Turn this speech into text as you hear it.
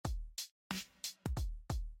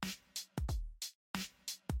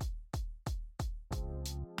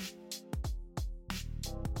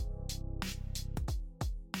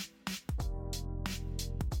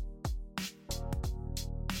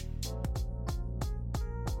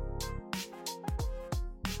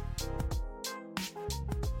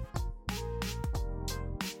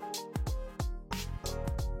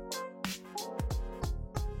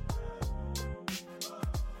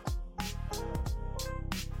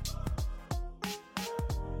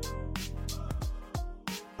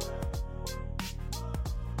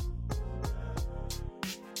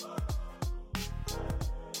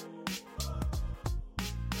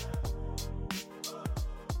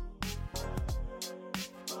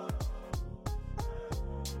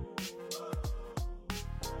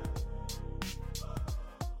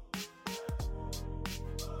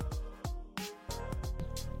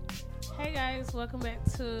Hey guys, welcome back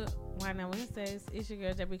to Why Not Wednesdays. It's your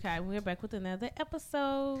girl Debbie Kai. We're back with another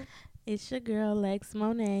episode. It's your girl Lex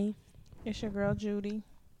Monet. It's your girl Judy.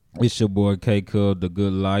 It's your boy K Cub, The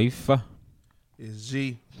Good Life. It's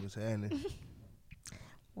G. What's happening?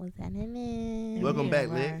 What's happening? Welcome back,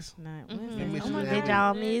 Last Lex. night. miss Oh you my last Did God.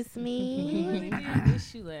 y'all miss me? We did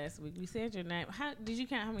miss you last week. We said your name. How did you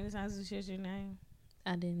count how many times we said your name?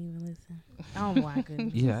 I didn't even listen. Oh my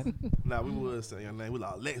goodness. Yeah. Nah, we was saying your name. We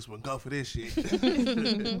like, Lex, we'll go for this shit.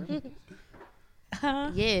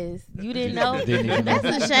 Yes, you didn't know. Didn't even know.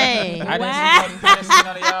 That's a shame. I didn't see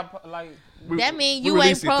none of y'all, like, That mean we you ain't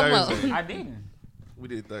released it promo. Thursday. I didn't. We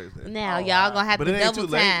did Thursday. Now y'all gonna have But to it ain't double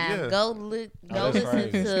too late, time. yeah. Go look. Go Oh, that's listen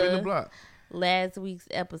crazy. Spin the to block. last week's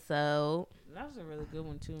episode. That was a really good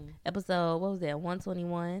one too. Episode what was that?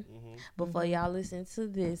 121. Before y'all listen to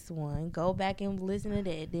this one, go back and listen to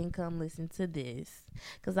that. Then come listen to this,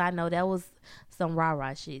 cause I know that was some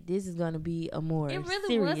rah shit. This is gonna be a more It really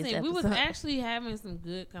serious wasn't. episode. We was actually having some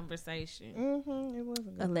good conversation. It was a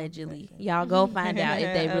good Allegedly. conversation. Y'all go find out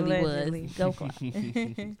if they really Allegedly. was. Go clock.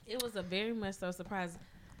 It was a very much so surprise.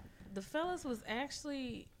 The fellas was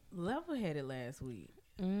actually level-headed last week.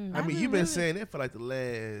 I I've mean, been you've been really- saying it for like the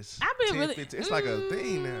last I've been 10, really. 15. It's like a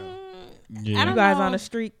thing now. Yeah. I don't You guys know. on the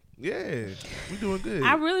street. Yeah, we doing good.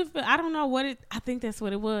 I really feel. I don't know what it. I think that's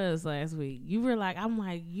what it was last week. You were like, I'm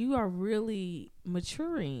like, you are really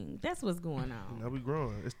maturing. That's what's going on. Now we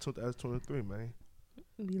growing. It's 2023, man.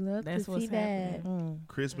 We love That's to what's see that. happening.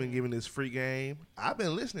 Chris been giving this free game. I've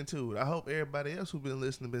been listening to it. I hope everybody else who been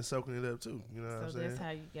listening been soaking it up too. You know what I'm So saying? that's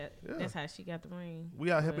how you get. Yeah. That's how she got the ring.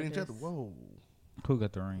 We out Or helping each other. that's- Whoa. Who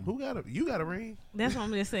got the ring? Who got a? You got a ring. That's what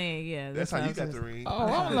I'm just saying. Yeah, That's how what you I'm got just- the ring. Oh,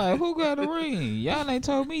 I'm like, who got the ring? Y'all ain't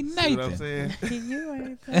told me See what I'm nothing. saying? You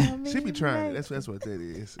ain't tell me. She be trying. That's what that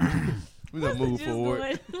is. We What's gonna the move juice forward.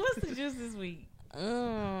 going- What's the juice this week?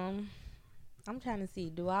 I'm trying to see.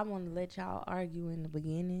 Do I want to let y'all argue in the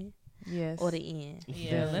beginning Yes. or the end?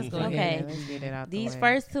 Yeah, let's go Okay. ahead. Let's get it out the These way.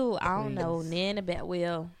 first two, I don't know. Please. Nan about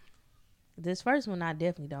well. This first one, I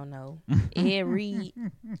definitely don't know. Ed Reed.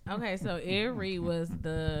 Okay, so Ed Reed was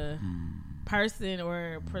the person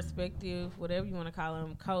or prospective, whatever you want to call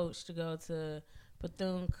him, coach to go to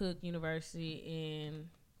Bethune-Cookman University in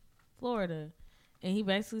Florida. And he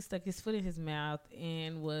basically stuck his foot in his mouth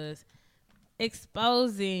and was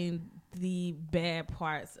exposing the bad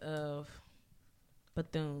parts of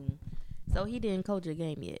Bethune. So he didn't coach a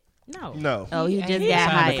game yet. No. No. Oh, he just He got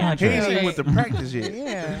signed the hired. He contract. ain't even went to practice yet.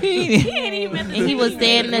 Yeah. He ain't even at the And he was team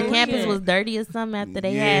saying yet. the campus Yeah. was dirty or something after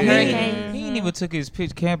they Yeah. had He hurricanes. ain't even took his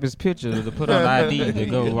campus picture to put on ID to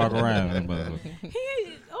go walk around. That motherfucker.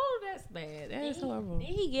 That's bad. That's horrible. Did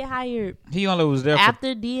he get hired He only was there for.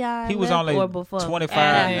 after Dion He was left only or before? 25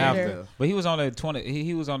 After. after. But he was only 20.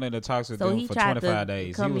 He was only in the talks with So them he for tried to 25 days.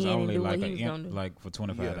 He come was in and only do what like he was gonna do. like for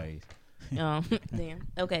 25 Yeah. days. Damn.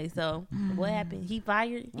 Okay, so what happened? He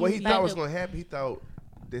fired? What he fired thought was him? gonna happen, he thought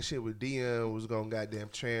that shit with Dion was gonna goddamn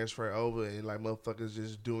transfer over and like motherfuckers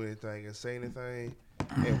just do anything and say anything,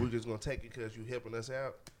 and we're just gonna take it because you helping us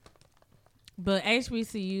out. But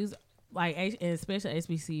HBCUs, like and especially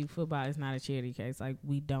HBCU football, is not a charity case. Like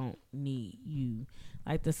we don't need you.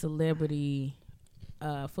 Like the celebrity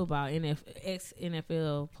football ex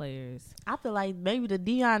NFL players. I feel like maybe the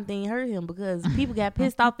Dion thing hurt him because people got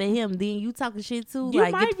pissed off at him. Then you talking shit too. You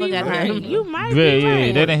like, might get the be fuck out of right. here. You might Yeah, be yeah,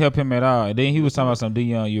 right. that didn't help him at all. And then he was talking about some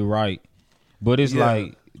Dion, you're right. But it's Yeah.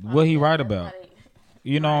 like, what he right about?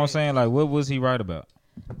 You know what I'm saying? Like, what was he right about?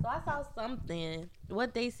 So I saw something.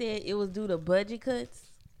 What they said it was due to budget cuts.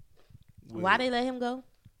 Why they let him go?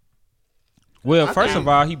 Well, I first think- of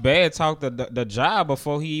all, he bad talked the job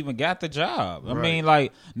before he even got the job. I Right. mean,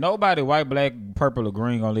 like, nobody, white, black, purple, or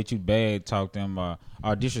green, gonna let you bad talk them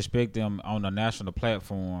or disrespect them on a national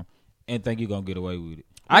platform and think you're gonna get away with it.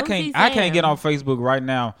 What was he I can't saying? get on Facebook right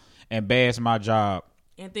now and bash my job.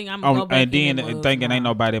 And think I'm gonna go back And in then the mud thinking ain't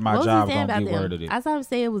tomorrow. nobody at my What was job he saying gonna about get word of them? it. I saw him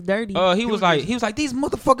say it was dirty. He was like these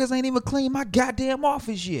motherfuckers ain't even clean my goddamn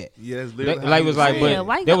office yet. Yeah, that's That- literally like how was he like, saying. but yeah,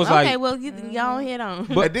 why you that go, was okay, like, well, y'all head on.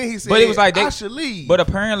 but and then he said, but it was like I they, should leave. but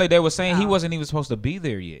apparently they were saying he wasn't even supposed to be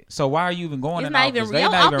there yet. So why are you even going It's in not office? even They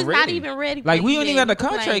your not office even not ready. even ready. Like, for we you don't yet. even got the You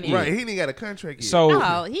contract complaining. yet. right, he didn't got a contract yet. So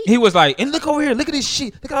No, he was like, and look over here, look at this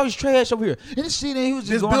shit, look at all this trash over here, and this shit. And he was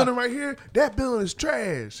just this going. building right here, that building is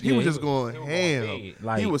trash. He Yeah, was he just was- going he was ham. going big.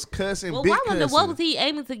 Like- he was cussing, Well, big why cussing. what was he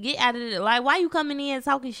aiming to get out of it? Like, why you coming in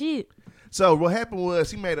talking shit? So what happened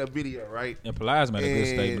was he made a video, right? And Plies made a good And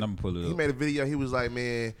statement. I'm gonna pull it He up. made a video. He was like,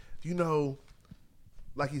 man, you know,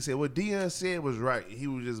 like he said, what Dion said was right. He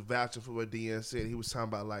was just vouching for what Dion said. He was talking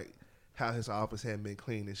about like how his office hadn't been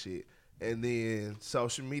clean and shit. And then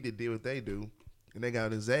social media did what they do. And they got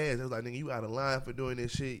on his ass. They was like, nigga, you out of line for doing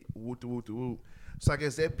this shit. Whoop, whoop, whoop. So I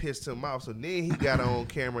guess that pissed him off. So then he got on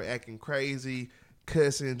camera acting crazy,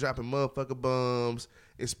 cussing, dropping motherfucker bombs,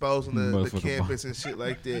 exposing the campus and shit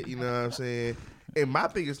like that. You know what I'm saying? And my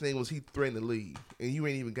biggest thing was he threatened to leave. And you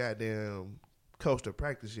ain't even goddamn coached or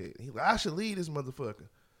practice yet. He like, I should leave this motherfucker.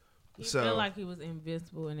 He felt like he was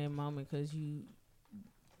invincible in that moment because you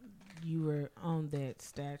were on that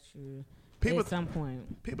statue at some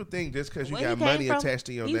point. People think just because you got money attached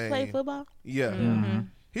to your name. He played football? Yeah. Mm-hmm.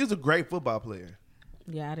 He was a great football player.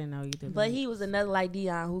 Yeah, I didn't know either. But he was another like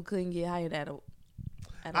Dion who couldn't get hired at a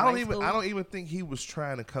I don't even think he was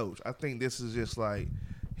trying to coach. I think this is just like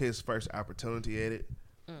his first opportunity at it.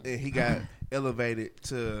 And he got elevated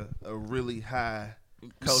to a really high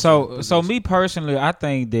coaching So me personally, I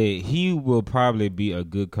think that he will probably be a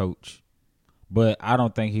good coach, but I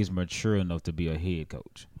don't think he's mature enough to be a head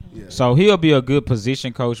coach. Yeah. So he'll be a good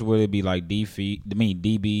position coach, whether it be like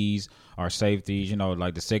DBs or safeties, you know,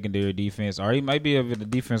 like the secondary defense, or he might be the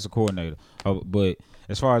defensive coordinator. But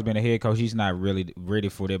as far as being a head coach, he's not really ready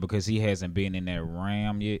for that because he hasn't been in that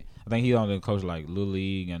realm yet. I think he only coached like Little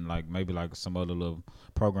League and like maybe like some other little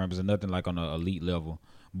programs and nothing like on an elite level.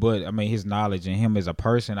 But I mean, his knowledge and him as a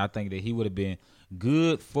person, I think that he would have been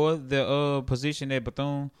good for the position at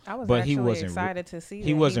Bethune. I was but actually he wasn't excited to see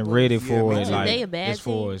he that. wasn't ready for it. Like they a bad as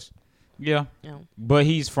far team? as yeah. No. But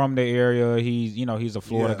he's from the area. He's a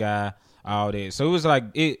Florida guy. All that. So it was like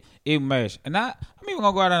it meshed. And I'm even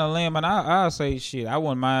gonna go out on a limb and I'll say shit. I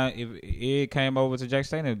wouldn't mind if it came over to Jack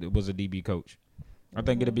State and it was a DB coach. I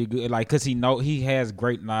think it'd be good, like, cause he has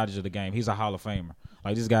great knowledge of the game. He's a Hall of Famer.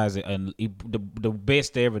 Like this guy's the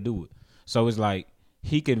best to ever do it. So it's like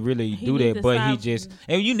he could really do that, but he just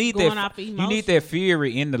and you need that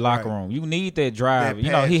fury in the locker room. You need that drive.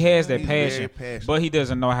 You know, he has that passion, but he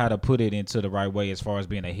doesn't know how to put it into the right way as far as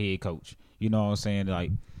being a head coach. You know what I'm saying?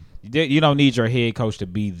 Like you don't need your head coach to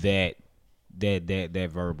be that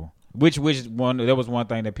verbal. Which one? That was one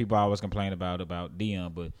thing that people always complain about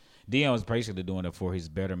Dion, but Dion was basically doing it for his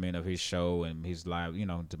betterment of his show and his life, you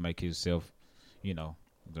know, to make himself, you know.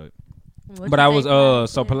 But I was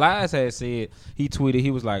so Polias had said, he tweeted,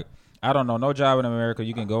 he was like, I don't know, no job in America.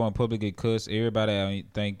 You can go in public and cuss. Everybody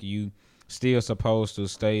think you still supposed to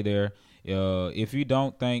stay there. If you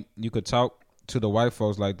don't think you could talk to the white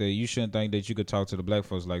folks like that, you shouldn't think that you could talk to the black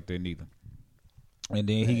folks like that neither. And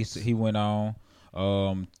then he went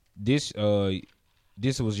on. This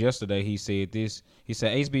was yesterday. He said this. He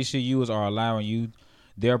said HBCUs are allowing you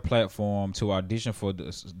their platform to audition for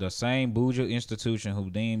the same Bourgeois institution who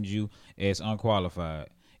deemed you as unqualified.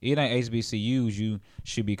 It ain't HBCUs you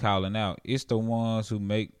should be calling out. It's the ones who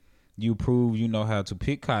make you prove you know how to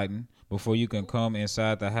pick cotton before you can come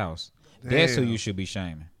inside the house. Damn. That's who you should be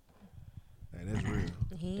shaming. That is real.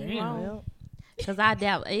 He ain't wrong. Because I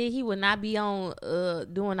doubt he would not be on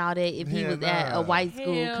doing all that if he was at a white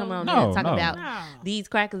school. Come on, talking about these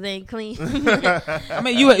crackers ain't clean. I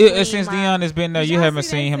mean, since Dion has been there, you haven't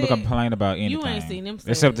seen him complain about anything. You ain't seen him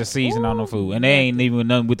except the season on the food, and they ain't even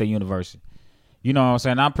nothing with the university. You know what I'm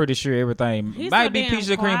saying? I'm pretty sure everything might be peaches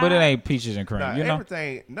and cream, but it ain't peaches and cream. You know,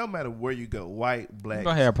 everything. No matter where you go, white, black, you're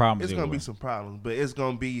gonna have problems. It's gonna be some problems, but it's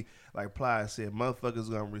gonna be like Ply said. Motherfuckers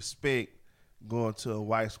gonna respect going to a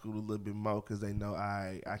white school a little bit more because they know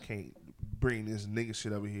I can't bring this nigga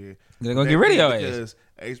shit over here. They're gonna get rid of your ass.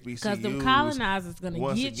 Because the colonizers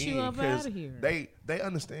gonna get you up out of here. They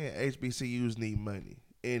understand HBCUs need money.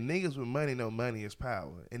 And niggas with money know money is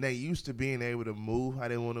power. And they used to being able to move how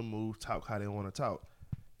they want to move, talk how they want to talk.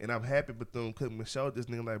 And I'm happy Bethune-Cookman showed this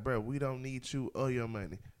nigga like, bro, we don't need you or your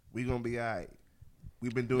money. We gonna be all right.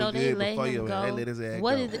 We've been doing good before you. They let his ass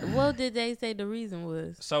go. What did they say the reason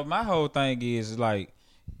was? So my whole thing is like,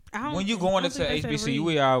 when you going into HBCU,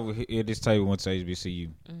 we all at this table went to HBCU.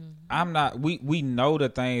 Mm-hmm. We know the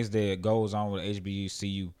things that goes on with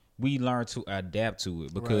HBCU. We learn to adapt to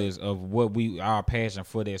it because of what our passion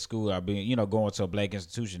for that school, our being, you know, going to a black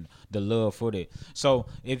institution, the love for that. So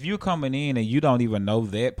if you're coming in and you don't even know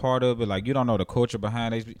that part of it, like you don't know the culture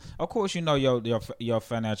behind it, of course you know your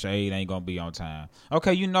financial aid ain't gonna be on time.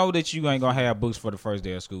 Okay, you know that you ain't gonna have books for the first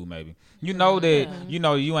day of school. Maybe you know that you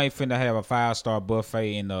know you ain't finna have a 5-star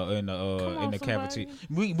buffet in the cafeteria.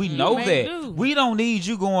 We know that. We don't need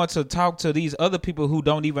you going to talk to these other people who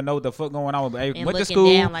don't even know what the fuck going on with the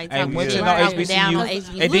school. And went to no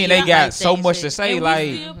HBCU, and then they got so much to say.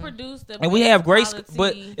 And we have great,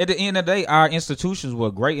 but at the end of the day, our institutions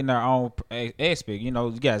were great in their own aspect. You know,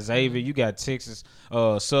 you got Xavier, you got Texas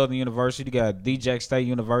Southern University, you got Jack State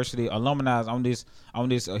University, alumni on this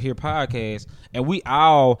here podcast, and we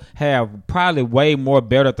all have probably way more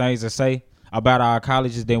better things to say about our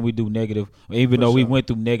colleges than we do negative, even For though we sure. went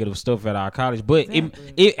through negative stuff at our college. But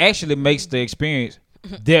Exactly. it actually makes the experience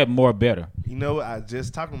that more better. You know, I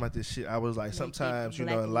just talking about this shit. I was like, sometimes, you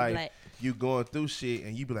know, in life, you going through shit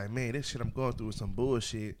and you be like, man, this shit I'm going through is some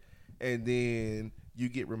bullshit. And then you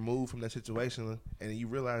get removed from that situation and you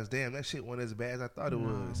realize, damn, that shit wasn't as bad as I thought it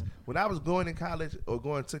was. When I was going in college or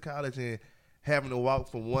going to college and having to walk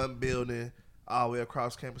from one building all the way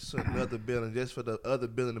across campus to another building just for the other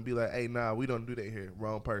building to be like, hey, nah, we don't do that here.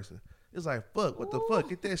 Wrong person. It's like, fuck, what the fuck?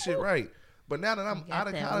 Get that shit right. But now that I'm got out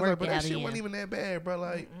of that college, like, but that workout shit in. wasn't even that bad, bro.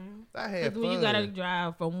 Like, I had fun. When you gotta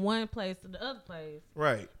drive from one place to the other place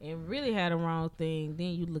Right. and really had the wrong thing, then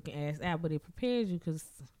you looking ass out, but it prepares you because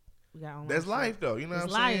we got online That's shit. life, though. You know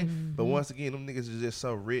It's what I'm saying? life. But once again, them niggas is just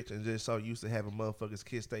so rich and just so used to having motherfuckers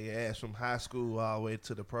kiss their ass from high school all the way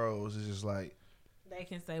to the pros. It's just like, They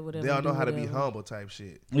can say whatever. they don't know how to be whatever. humble type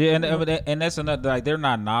shit. Yeah, and that's another, like, they're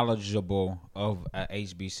not knowledgeable of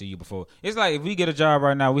HBCU before. It's like if we get a job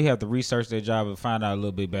right now, we have to research their job and find out a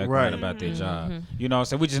little bit background Right. about their job. You know what I'm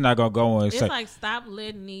saying? We're just not gonna go and It's say, like stop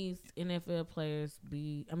letting these NFL players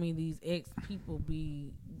be. I mean, these ex people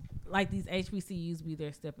be like these HBCUs be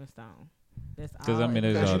their stepping stone. That's all. 'Cause, I mean,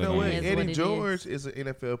 it's Because all you know they what? need. That's what Eddie it George is an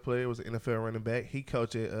NFL player, was an NFL running back. He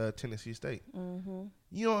coached at Tennessee State.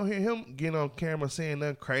 You don't hear him getting on camera saying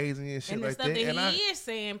nothing crazy and shit and the like stuff that. that And he is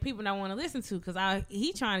saying, people don't want to listen to because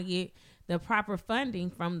he trying to get the proper funding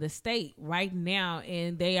from the state right now,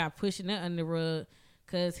 and they are pushing it under the rug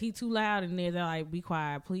because he too loud, and they're like, "Be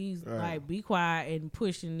quiet, please, Right. like be quiet," and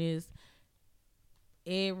pushing this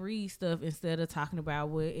Ed Reed stuff instead of talking about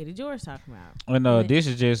what Eddie George talking about. and this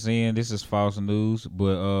is just saying this is false news,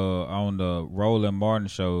 but on the Roland Martin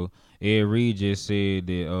show, Ed Reed just said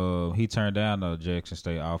that he turned down the Jackson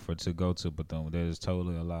State offer to go to Bethune. That is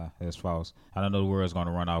totally a lie. That's false. I don't know the world's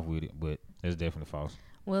gonna run off with it, but it's definitely false.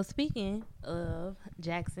 Well, speaking of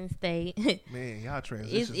Jackson State, Man, y'all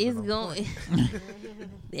transitions. it's been on going. point.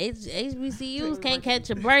 HBCUs can't catch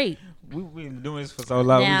a break. We've been doing this for so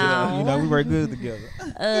long. Now- We work good together.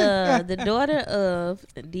 The daughter of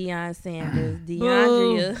Deion Sanders,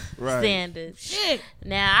 DeAndrea Right. Sanders. Shit,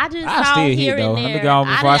 Now I just I saw still here hit though. and Let there. me go on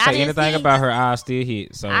before I didn't- say didn't anything see- about her. I still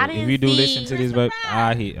hit. So I if didn't you do see- listen to this, but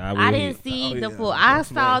I hit. I will I hit. didn't see Oh, the yeah. full. I Don't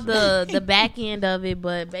saw smash the back end of it,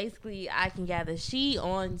 but basically, I can gather she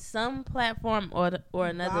on some platform or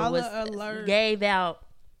another Baller was alert. gave out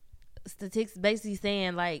statistics, basically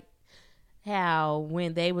saying like how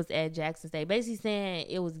when they was at Jackson State, basically saying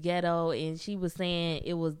it was ghetto, and she was saying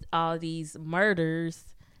it was all these murders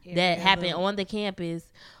that happened on the campus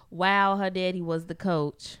while her daddy was the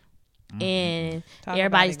coach, and Talk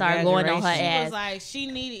everybody about started going on her exaggeration. she ass. was like she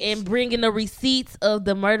needed And bringing the receipts of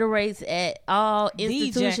the murder rates at all The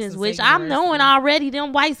institutions, Jackson which State I'm knowing University. already.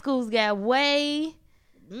 Them white schools got way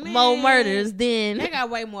more Man, murders They than got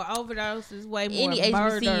way more overdoses, way more Any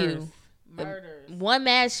murders. HBCU. Murders. one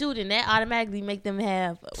mass shooting. That automatically make them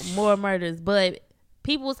have more murders. But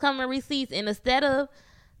people was coming to receipts, and instead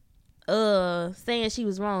of saying she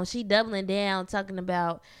was wrong, she doubling down, talking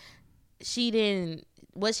about she didn't.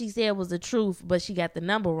 What she said was the truth, but she got the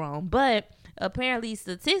number wrong. But apparently,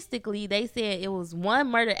 statistically, they said it was one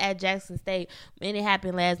murder at Jackson State, and it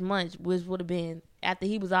happened last month, which would have been after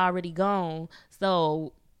he was already gone.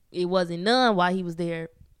 So it wasn't none while he was there.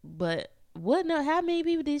 But what? No, how many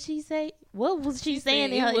people did she say? What was she saying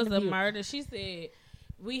said in her it was interview? a murder. She said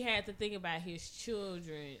we had to think about his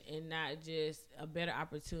children and not just a better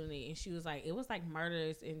opportunity. And she was like, it was like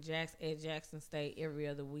murders at Jackson State every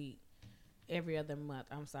other week. Every other month.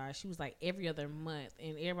 I'm sorry. She was like every other month.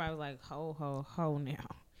 And everybody was like, ho now.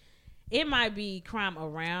 It might be crime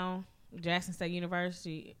around Jackson State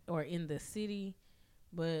University or in the city,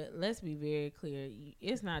 but let's be very clear.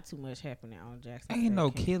 It's not too much happening on Jackson State. Ain't no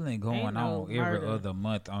campus. killing going Ain't no on every murder. other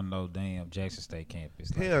month on no damn Jackson State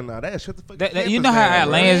campus. Like, Hell no, that shut the fuck. you know how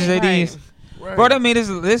outlandish it is, Right. bro. That mean this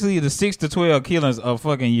is either 6 to 12 killings a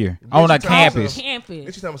fucking year Bitch, on you a talking campus. And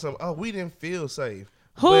Campus. she talking about something. Oh, we didn't feel safe.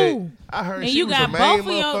 Who? But I heard And she you was got the main both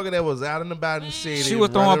of your- motherfucker that was out and about in the city. She was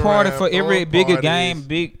throwing running party around, for every throwing bigger parties, game,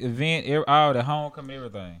 big event, all the homecoming,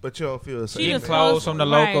 everything. But you don't feel safe. She Getting just clothes close- from the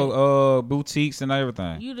right. local boutiques and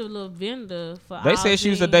everything. You the little vendor for They all said she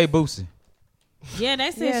was a things. day Boosie. Yeah,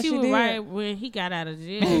 they said Yeah, she she was did. right when he got out of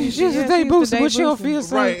jail. She was Yeah, a she day was the Boosie, day but she don't Boosie. feel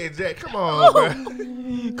safe. Right, exactly. Come on,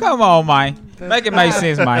 bro. Come on, man. Make it make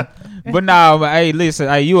sense, man. But no, but hey, listen,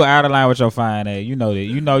 hey, you are out of line with your fine ass. You know that.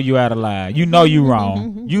 You know you out of line. You know you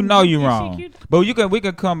wrong. You know you wrong. cute? But we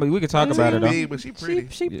can talk about She it though. big, but she pretty.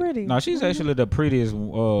 She pretty. No, she's actually the prettiest.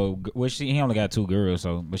 He only got 2 girls,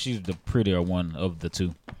 so but she's the prettier one of the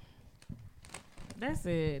 2. That's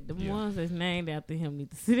it. The ones that's named after him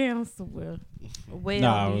need to sit down somewhere. Well,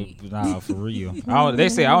 Nah, for real. They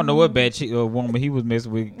say I don't know what bad woman he was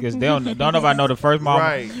messing with because they don't nobody know the first mama.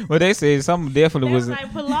 Right. But they said something definitely They was. was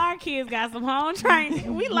like Pilar kids got some home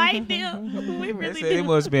training. We like them. We They really said they do.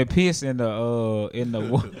 must have been pissed in the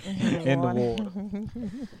water.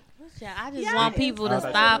 I just want people to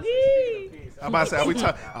stop. I'm about to say, are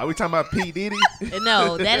we talking about P. Diddy?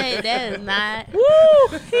 No, that is not.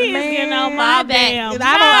 Woo! He is getting on my fall back. damn. We're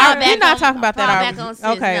back not on- talking about fall that. back Are on we? sis.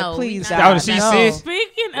 Okay, No, please. we Oh, not. she No. sis?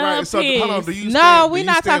 Speaking Right. of So hold on. Do piss, you No, stand, we're do you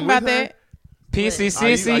not stand talking about with her? that. Pissy Are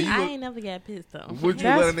you- sissy. I ain't never got pissed on. Would you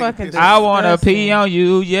That's let a nigga fucking piss? I wanna pee disgusting. on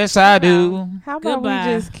you. Yes, I do. How about Goodbye.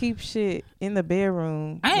 we just keep shit in the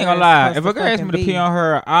bedroom? I ain't where gonna it's lie. supposed If a girl asks me to fucking pee be? on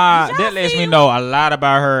her, that lets me know a lot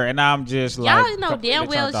about her, and I'm just like, Y'all know damn completely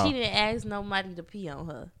well turned she off. didn't ask nobody to pee on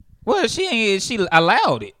her. Well, she ain't. She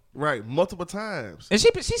allowed it, Right, multiple times. and she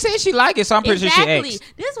said she liked it, so I'm pretty sure Exactly. she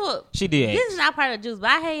asked. This what She did. This ask. is not part of the juice,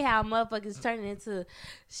 but I hate how motherfuckers turn into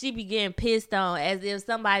she be getting pissed on as if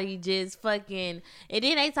somebody just fucking, and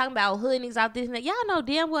then they talking about hood niggas out this and that. Y'all know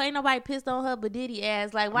damn well ain't nobody pissed on her but Diddy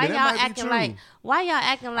ass. Like why Yeah, that y'all might be acting true.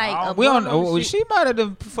 like a We don't bum on know. the She shit? might have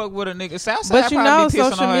done fuck with a nigga. Southside But you probably know, be pissing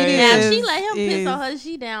social on her media Now ass. if is- she let him piss is- on her,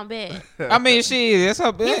 she down bad. I mean, shit. That's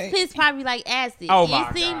her. His piss probably like acid. Oh, my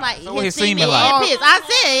it seemed God. like So what his his semen semen like? and piss. I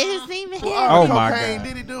said his semen. Well, and all Oh the my cocaine God.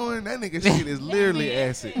 Diddy doing, that nigga shit is literally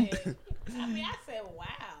acid. I mean, I said, wow.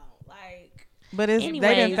 Like, But it's Anyways,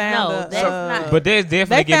 they done found no, the. that's not- But there's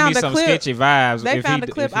definitely They giving found me the some clip. sketchy vibes. They if found he-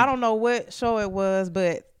 the clip. if he- I don't know what show it was,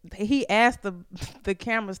 but he asked the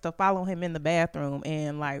cameras to follow him in the bathroom,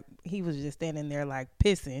 and like he was just standing there like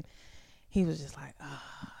pissing. He was just like, oh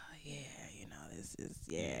yeah, you know, this is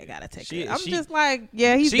I gotta take She- it. I'm she- just like,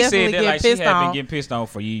 yeah, he's She definitely said that getting like she pissed had been on. getting pissed on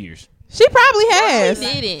for years. She probably has.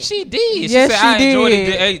 She didn't. She did. She Yes, said she I enjoyed did.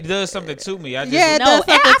 it. It does something to me. I just Yeah, it No, does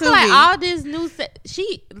and I something feel to like me. all this new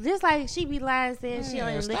she just like she be lying saying she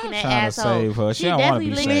only stop licking that trying to asshole. save her. She don't wanna definitely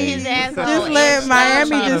be licking saved. his asshole. Just and let she Miami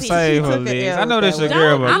trying to just be- save her took a legs. L I know with that's that your one.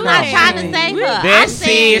 girl, but I'm not come trying on. to save her. I'm That's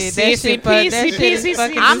saying sis. That shit fuck- that shit is pissy,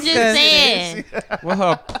 fucking I'm just disgusting. saying. With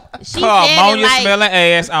her She said it ammonia like smelling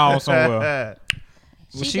ass on somewhere.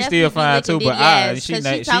 she She definitely still be fine licking too, but Diddy I ass, she 'cause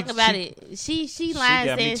na- she talk she- about she- it. She lying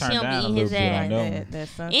got me saying she turned don't down be a eating his little bit on ass. that. That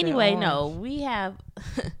sunset Anyway, orange. no, we have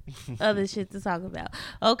other shit to talk about.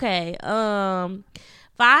 Okay,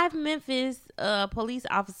 5 Memphis police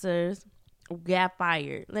officers got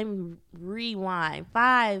fired. Let me rewind.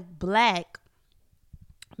 5 black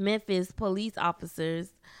Memphis police officers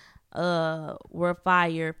were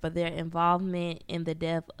fired for their involvement in the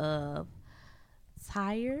death of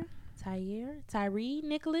Tyree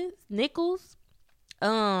Nichols.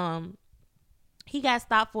 He got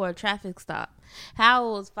stopped for a traffic stop. How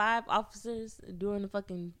it was 5 officers during the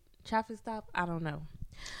fucking traffic stop, I don't know.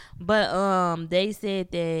 But they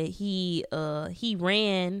said that he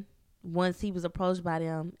ran once he was approached by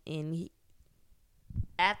them, and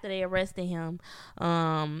after they arrested him,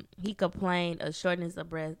 he complained of shortness of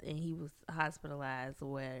breath, and he was hospitalized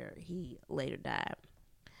where he later died.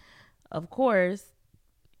 Of course,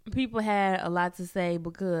 people had a lot to say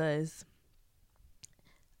because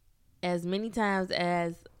as many times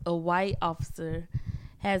as a white officer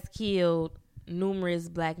has killed numerous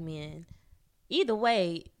black men, either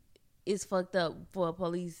way, it's fucked up for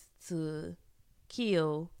police to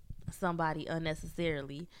kill somebody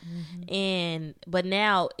unnecessarily. But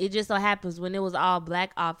now it just so happens when it was all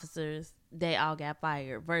black officers, they all got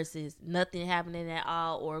fired versus nothing happening at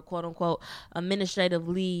all, or quote unquote administrative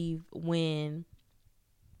leave when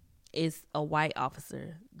it's a white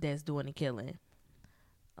officer that's doing the killing.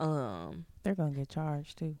 They're gonna get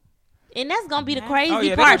charged too. And that's gonna be the crazy Oh,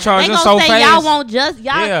 yeah, they part. gonna charge They us gonna so say y'all fast. won't just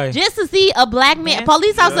Yeah. just to see a black man, That's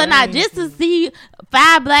police officer, not crazy. just to see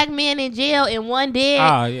 5 black men in jail and 1 dead.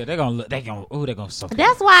 Oh yeah, they're gonna suck.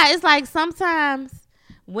 That's why it's like sometimes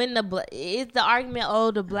when it's the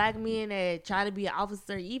argument, the black men that try to be an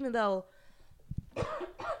officer, even though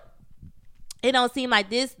it don't seem like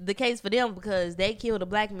this the case for them because they killed a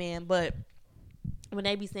black man, but when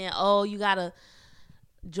they be saying, you gotta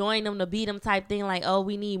join them to beat them type thing, like,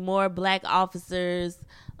 we need more black officers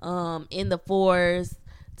in the force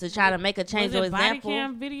to try to make a change was or it body example.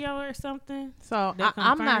 cam video or something? So That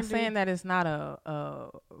I'm not confirmed saying it? that it's not a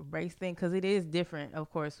race thing because it is different,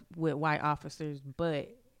 of course, with white officers,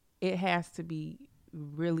 but it has to be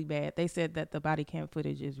really bad. They said that the body cam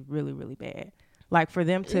footage is really, really bad. Like for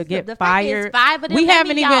them to It's get the fact that it's fired, 5 of them, we that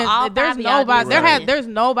haven't mean y'all all even. There's 5 of y'all nobody. did something. There's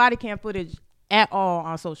no body cam footage at all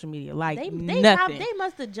on social media. Like They nothing. they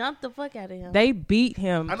must have jumped the fuck out of him. They beat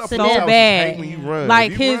him I know so police officers bad. hate when you run.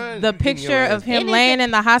 Like If you his run, the you getting picture your of ass him beat. laying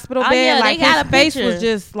in the hospital Oh, bed, yeah, like they got his a face picture. was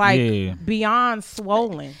just like Yeah. beyond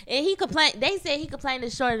swollen. And he complained. They said he complained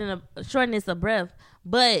of shortness of breath,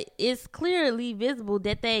 but it's clearly visible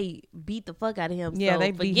that they beat the fuck out of him. Yeah, so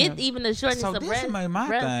they beat forget him. even the shortness So of this breath. is my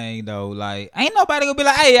breath. thing though. Like, ain't nobody gonna be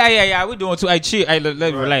like, hey, we doing too. Hey, chill. Hey, let's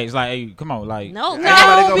relax. Like, hey, come on. Like, No, Ain't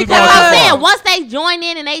nobody gonna be because I'm going saying hard. once they join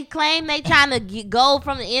in and they claim they trying to go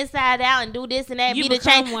from the inside out and do this and that, You be the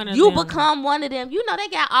become change. one of You them. become one of them. You know they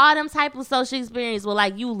got all them type of social experience where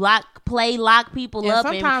like you lock people Yeah, up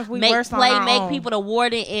sometimes and we make worse on our make own. people the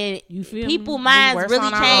warden and You feel people me? minds worse really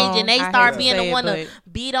on our change own. and they I start hate to being say the it, one to but-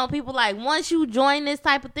 beat on people. Like once you join this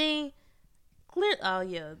type of thing, clear. Oh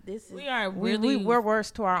yeah, this is. We are We really. we're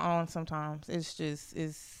worse to our own sometimes. It's just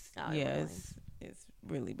Oh, yeah, really? it's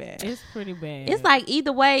really bad. it's pretty bad. It's like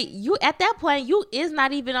either way, you at that point you is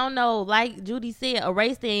not even on no like Judy said a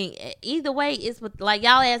race thing. Either way, it's like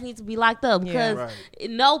y'all ass need to be locked up Yeah, because right.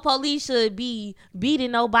 no police should be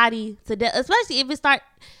beating nobody to death, especially if it start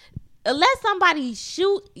unless somebody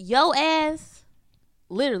shoot your ass,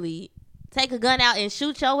 literally take a gun out and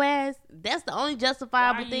shoot your ass. That's the only Why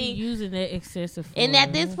justifiable you thing. using that excessive force? And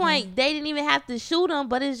at this point, they didn't even have to shoot him,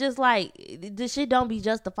 but it's just like this shit don't be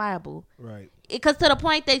justifiable. Right. Because to the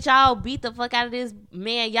point that y'all beat the fuck out of this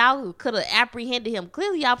man, y'all could have apprehended him.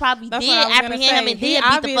 Clearly, y'all probably That's did what I was gonna apprehend him say. and He did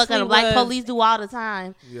beat the fuck out of him, like obviously police do all the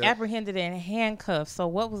time. Yeah. Apprehended in handcuffs. So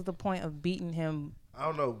what was the point of beating him? I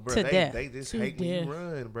don't know, bro. To death. They just To hate when death. you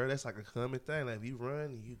run, bro. That's like a common thing. Like if you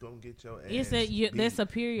run, you gonna get your ass. It's that beat. that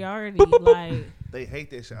superiority. Like They hate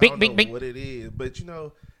that shit. Bing, I don't bing, know bing. what it is, but you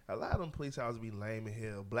know, a lot of them police officers be lame in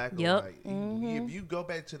hell, black or Yup. white. If you go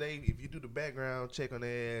back today, if you do the background check on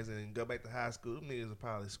their ass and go back to high school, them niggas are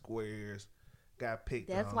probably squares. Got picked.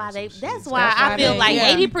 That's on why or they. some That's shit. why That's I why feel they- like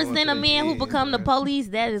yeah. 80% of men who Yeah, become the man. police.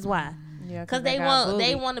 That is why. Yeah, Because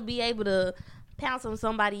they want to be able to pounce on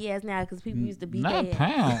somebody ass now. Because people used to beat not their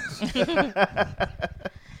ass. pounds.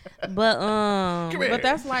 But Come here. But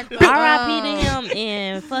that's like the, R.I.P. to him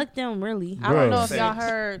and fuck them really. I don't know if Bruh. y'all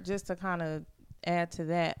heard, just to kind of add to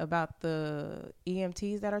that, about the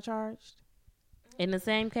EMTs that are charged. In the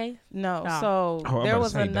same case. No, No. so Oh, I'm there about to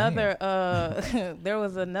was say, another there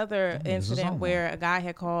was another Damn, this is incident on where a guy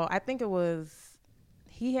had called, I think it was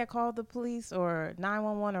he had called the police or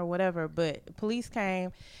 911 or whatever, but police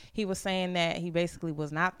came. He was saying that he basically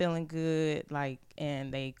was not feeling good, like,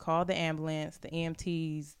 and they called the ambulance, the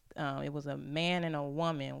EMTs. It was a man and a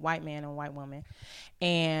woman, white man and white woman,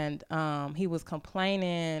 and he was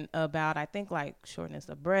complaining about, I think, like shortness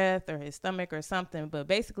of breath or his stomach or something, but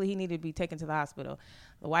basically he needed to be taken to the hospital.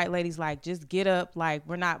 The white lady's like, just get up, like,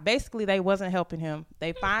 we're not, basically they wasn't helping him.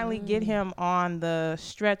 They finally get him on the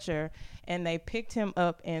stretcher, and they picked him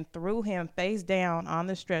up and threw him face down on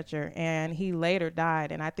the stretcher, and he later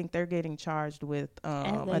died, and I think they're getting charged with As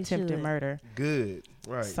they attempted should. murder. Good.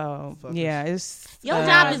 Right. So Fuckers. yeah, it's Your uh,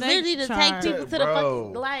 job is they literally to take charge- people to the Bro.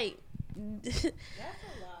 fucking like.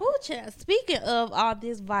 Who child? Speaking of all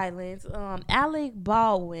this violence, Alec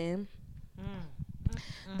Baldwin,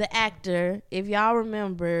 the actor, if y'all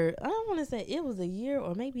remember, I don't want to say it was a year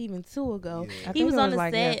or maybe even 2 ago. Yeah. I He think was it on the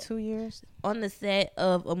like, set 2 years. on the set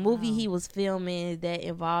of a movie he was filming that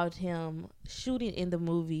involved him shooting in the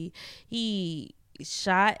movie. He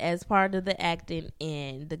shot as part of the acting,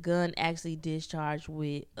 and the gun actually discharged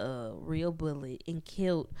with a real bullet and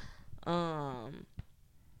killed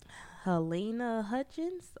Helena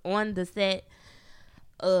Hutchins on the set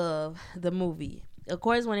of the movie. Of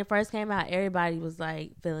course, when it first came out, everybody was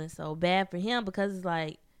like feeling so bad for him because it's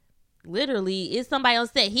like literally it's somebody on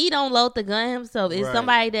set. He don't load the gun himself. It's Right.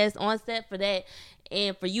 somebody that's on set for that,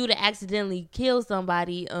 and for you to accidentally kill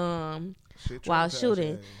somebody Shit while traumatized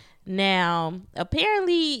shooting. ass. Now,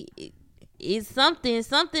 apparently, it's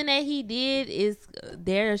something that he did is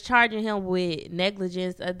they're charging him with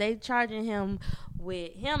negligence. They charging him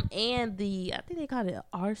with him and the, I think they call it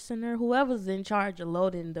arsoner, whoever's in charge of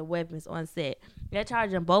loading the weapons on set. They're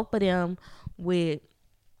charging both of them with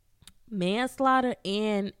manslaughter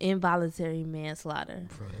and involuntary manslaughter.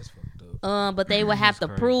 Bro, that's fucked up. But they would have to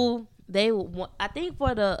That's crazy. prove I think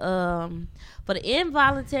for the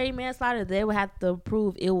involuntary manslaughter they would have to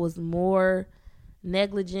prove it was more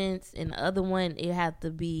negligence, and the other one it had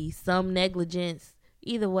to be some negligence.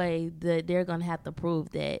 Either way, they're gonna have to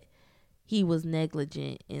prove that he was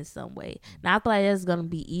negligent in some way. Now I feel like that's gonna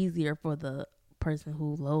be easier for the person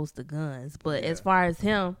who loads the guns, but as far as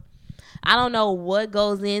him, I don't know what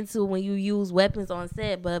goes into when you use weapons on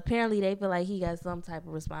set, but apparently they feel like he got some type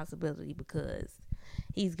of responsibility because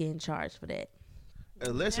he's getting charged for that.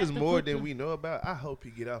 Unless Have it's to more put than the- we know about, I hope he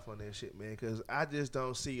get off on that shit, man. Because I just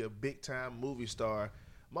don't see a big time movie star.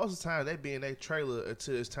 Most of the time, they be in their trailer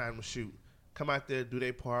until it's time to shoot. Come out there, do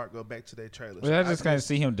their part, go back to their trailer. Well, I just can't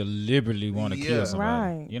see him deliberately want to Yeah. kill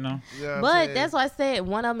somebody. Right. You know? You know what I'm But saying? that's why I said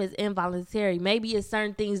one of them is involuntary. Maybe it's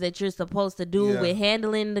certain things that you're supposed to do Yeah. with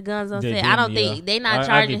handling the guns on They set. I don't didn't, think yeah. they not I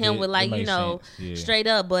charging get him that. with It like, you makes know, sense. Yeah. straight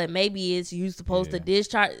up. But maybe it's you supposed to Yeah.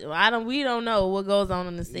 discharge. We don't know what goes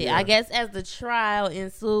on the set. Yeah. I guess as the trial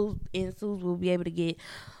ensues, we'll be able to get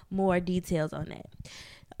more details on that.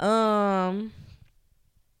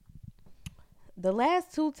 The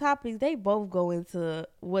last two topics, they both go into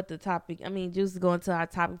what the topic. I mean, just going to our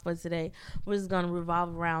topic for today. We're just gonna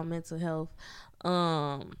revolve around mental health.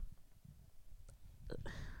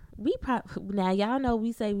 We probably now y'all know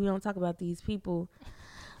we say we don't talk about these people,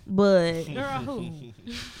 but Girl, who?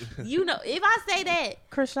 you know if I say that,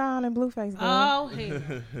 Krishan and Blueface. Girl. Oh,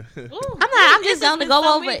 hell. Ooh, I'm this just gonna been go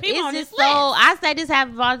so over. many people on It's just this so list. I say this have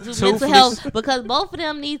involved with mental health because both of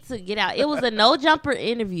them need to get out. It was a no jumper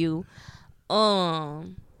interview. It was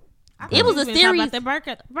a We've been talking series. about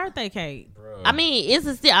that birthday cake. I mean, it's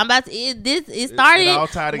a I'm about to. It all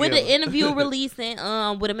started tied with together. the interview releasing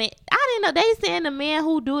with a man. I didn't know they saying the man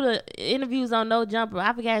who do the interviews on No Jumper.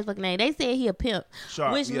 I forgot his fucking name. They said he a pimp,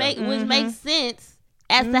 Sharp, which yeah. which makes sense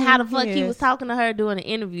as to how the fuck he yes. was talking to her during the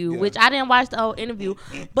interview. Yeah. Which I didn't watch the whole interview,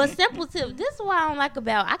 but simple tip. This is what I don't like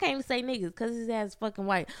about. I can't even say niggas because his ass is fucking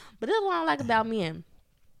white. But this is what I don't like about men.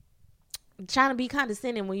 Trying to be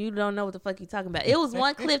condescending when you don't know what the fuck you talking about. It was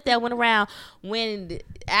one clip that went around when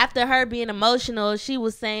after her being emotional, she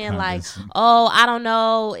was saying like, Condescending. "Oh, I don't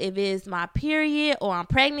know if it's my period or I'm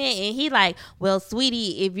pregnant," and he like, "Well,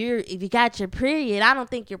 sweetie, if you got your period, I don't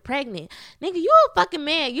think you're pregnant, nigga. You a fucking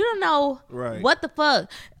man. You don't know Right. what the fuck.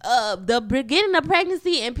 The beginning of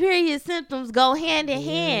pregnancy and period symptoms go hand in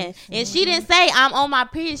hand, and she didn't say I'm on my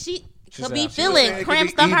period. She could said be she was feeling saying it could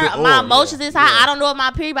cramps be on her. either My or, emotions yeah. is high. Yeah. I don't know if my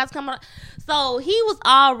period about to come on. So he was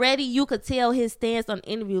already, you could tell his stance on the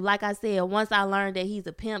interview. Like I said, once I learned that he's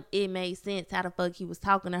a pimp, it made sense how the fuck he was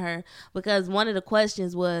talking to her. Because one of the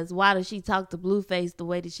questions was, why does she talk to Blueface the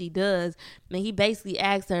way that she does? And he basically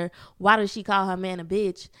asked her, why does she call her man a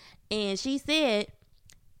bitch? And she said,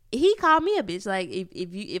 he called me a bitch. Like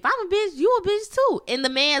if I'm a bitch, you a bitch too. And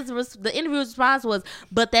the interview response was,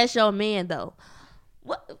 but that's your man though.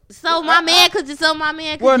 What? So my man could just.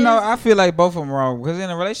 Well, no, I feel like both of them wrong because in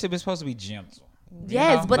a relationship it's supposed to be gentle.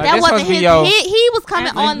 Yes, know? but Like, that that's wasn't supposed to his. be your- He was coming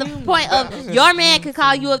As a on the human. point of your man could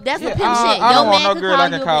call you a. That's a pimp shit. I Your don't want man no could girl call I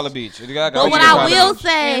can you call a a bitch. bitch. But But what I will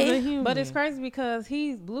say, As a human. But it's crazy because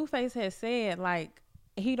Blueface has said like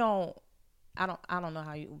he don't. I don't know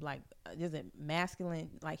how you like. Is it masculine?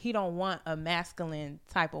 Like he don't want a masculine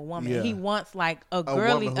type of woman. Yeah. He wants like a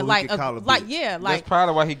girly, woman who he like can call a like bitch. yeah, That's like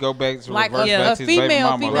probably why he go back to like reverse a back to his baby female.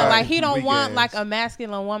 mama. Right. Like he don't Weak want ass. like a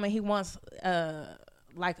masculine woman. He wants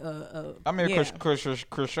like a. I mean, yeah.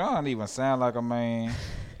 Krishan even sound like a man.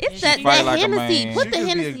 it's She that fight like a Hennessy. man. Put She the just be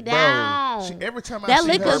Hennessy bro, down. every time I That see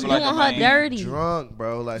liquor's her, doing like a her man. dirty. drunk,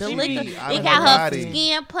 bro. Like The she liquor, be out it of got her body.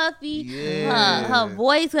 skin puffy. Yeah. Her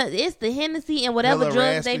voice, it's the Hennessy and whatever Hella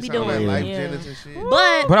drugs they raspy, be sound like doing. Life Yeah. Jennings and shit.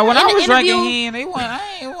 But when in I the was drinking interview- hen,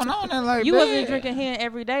 I ain't went on that like You that. wasn't drinking hen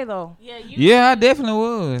every day though. Yeah, I definitely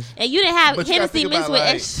was. and you didn't have But you gotta Hennessy think mixed about, with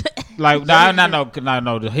like, extra. Like,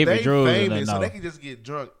 no, the heavy They drugs. famous, so No. they can just get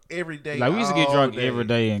drunk every day. Like we used to get all drunk day. every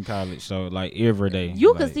day in college, so like every day.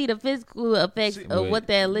 You like, can see the physical effects See- of what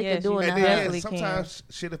that liquor Yeah, she doing to And her. then Definitely sometimes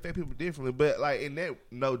shit affect people differently, but like in that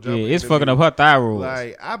no Yeah, joke, it's fucking up her thyroid.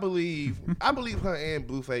 Like I believe her and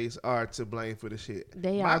Blueface are to blame for the shit.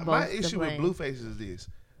 They my, are both my to issue with blame. Blueface is this: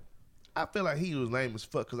 I feel like he was lame as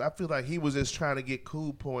fuck because I feel like he was just trying to get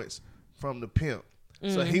cool points from the pimp.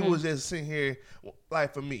 So he was just sitting here,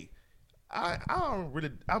 like for me. I don't really.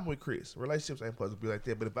 I'm with Chris. Relationships ain't supposed to be like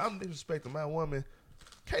that. But if I'm disrespecting my woman,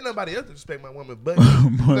 can't nobody else disrespect my woman but me. You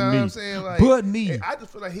know what I'm saying? Like, But me. I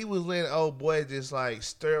just feel like he was letting old boy just like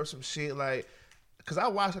stir up some shit. Like, cause I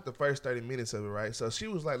watched like the first 30 minutes of it, right? So she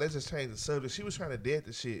was like, let's just change the subject. She was trying to dead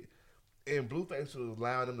the shit. And Blueface was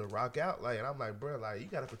allowing them to rock out. Like, and I'm like, bro, like you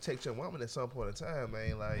gotta protect your woman at some point in time,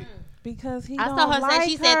 man. Like, Because he I don't saw her like say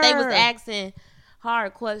she said they was her. asking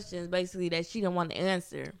hard questions, basically that she didn't want to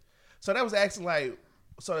answer. so that was asking like,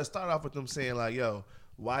 so it started off with them saying like, yo,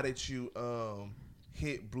 why did you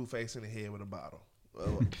hit Blueface in the head with a bottle?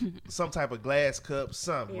 Some type of glass cup,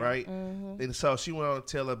 something, right? And so she went on to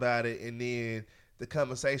tell about it, and then the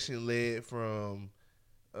conversation led from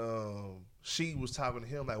she was talking to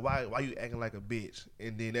him like, why you acting like a bitch?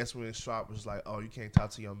 And then that's when Sharp was like, oh, you can't talk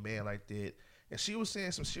to your man like that. And she was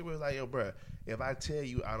saying some shit. Was like, yo, bro, if I tell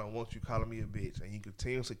you I don't want you calling me a bitch, and you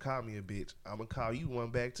continuously call me a bitch, I'm gonna call you one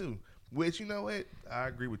back too. Which, you know what? I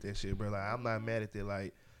agree with that shit, bro. Like, I'm not mad at that.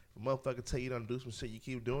 Like, if a motherfucker tell you don't do some shit, you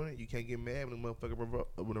keep doing it. You can't get mad when the motherfucker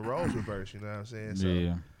when the roles reverse. You know what I'm saying? So,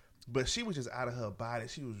 Yeah. But she was just out of her body.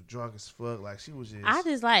 She was drunk as fuck. Like, she was just. I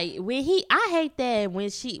just like I hate that when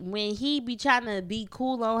he be trying to be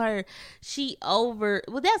cool on her,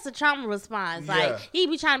 that's a trauma response. Yeah. Like, he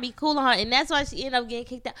be trying to be cool on her, and that's why she ended up getting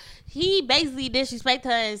kicked out. He basically disrespect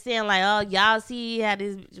her and saying like, oh, y'all see how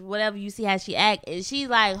this, whatever, you see how she act, and she's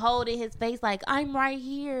like holding his face like, I'm right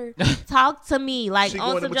here, talk to me, like, she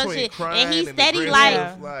on going some in drunk between shit, crying and he's and steady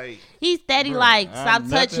aggressive, like he's steady Bruh, like, stop nothing-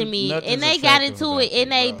 touching me, nothing's and they got attractive into about it,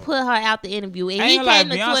 and that, they bro. put her out the interview, and I he ain't like came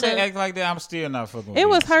to Beyonce Twitter. act like that. I'm still not fucking with It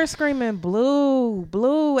was Beyonce. her screaming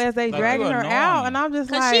blue as they Like, dragging you her annoying. out, and I'm just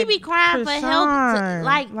Cause like, she be crying for help. Krishan,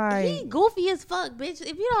 Like, he goofy as fuck, bitch.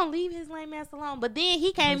 If you don't leave his lame ass alone. But then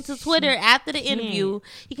he came to Twitter after the interview.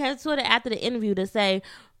 He came to Twitter after the interview to say,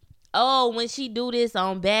 oh, when she do this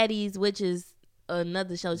on Baddies, which is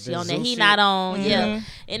another show she The on that Zoo he shit? not on, yeah. Mhm.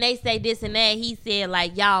 And they say this and that. He said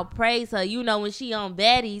like, y'all praise her. You know, when she on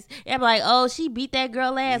Baddies, everybody like, oh, she beat that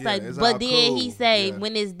girl ass. Yeah, Like, it's but all then cool. he say Yeah.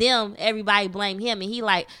 when it's them, everybody blame him. And he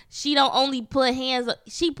like, she don't only put hands.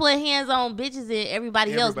 She put hands on bitches and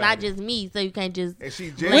everybody else, not Everybody. just me. So you can't just. And she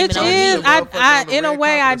Blame Which it on is, him. I in a red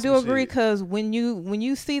way, I carpet do and some agree, shit. because when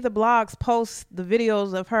you see the blogs post the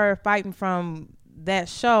videos of her fighting from that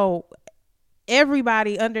show,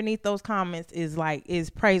 everybody underneath those comments is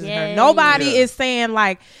praising her. Yes. Nobody Yeah. is saying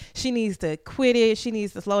like she needs to quit it, she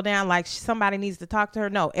needs to slow down, like somebody needs to talk to her.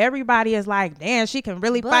 No, everybody is like, damn, she can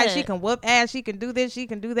really fight, But- she can whoop ass, she can do this, she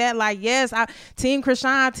can do that. Like, yes, Team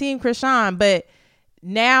Krishan, but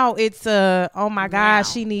now it's oh my Now. God,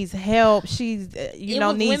 she needs help. She's It needs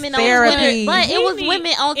was women on therapy. Twitter, but it was Maybe,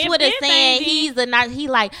 women on if Twitter saying anything, he's a not. He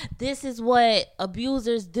like, this is what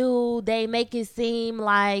abusers do. They make it seem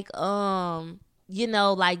like you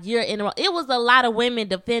know, like you're in. It was a lot of women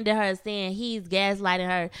defending her, saying he's gaslighting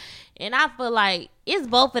her, and I feel like it's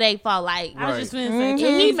both of their fault. Like, I was just gonna Mhm.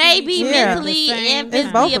 say, he may be Yeah. mentally The same and It's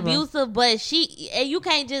time. both physically of 'em. abusive, but and you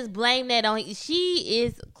can't just blame that on. She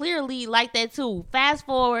is clearly like that too. Fast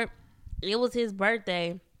forward, it was his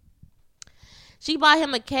birthday. She bought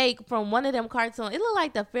him a cake from one of them cartoons. It looked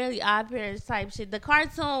like the Fairly Odd Parents type shit. The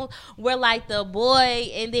cartoon where like the boy,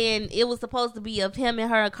 and then it was supposed to be of him and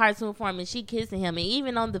her in cartoon form, and she kissing him. And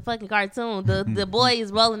even on the fucking cartoon, the boy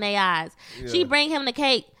is rolling their eyes. She Yeah. bring him the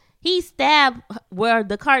cake. He stabbed where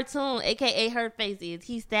the cartoon, aka her face is.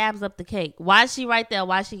 He stabs up the cake. Why is she right there?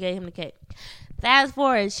 Why she gave him the cake? Fast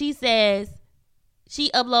forward, she says she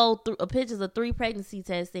upload pictures of 3 pregnancy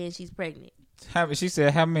tests saying she's pregnant. She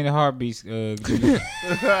said, "How many heartbeats?" He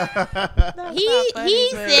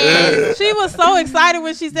said She was so excited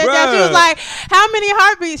when she said that. She Bruh. was like, "How many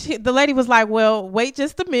heartbeats?" The lady was like, "Well, wait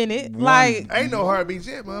just a minute." One. Like, Ain't no heartbeats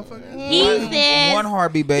yet, motherfucker. he says One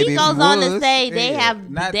heartbeat, baby. he if goes it on to was. say they Yeah. have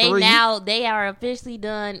Not they 3. now they are officially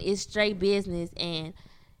done. It's straight business, and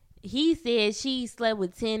he said she slept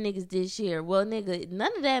with 10 niggas this year. Well, nigga,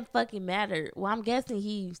 none of that fucking mattered. Well, I'm guessing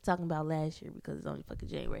he was talking about last year because it's only fucking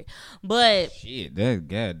January. But Shit, that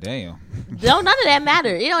goddamn. none of that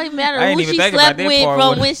matter. It don't even matter I ain't who even she think about slept that with part from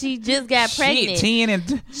when- when she just got pregnant. Shit, 10 and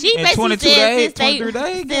She and basically 22 said days, since they 23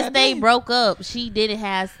 days. since they goddamn. broke up, she didn't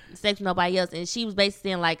have sex with nobody else, and she was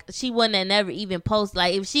basically saying like she wouldn't have never even post,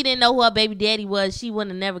 like if she didn't know who her baby daddy was, she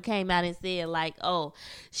wouldn't have never came out and said like, oh,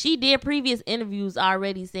 she did previous interviews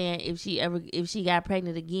already saying if she got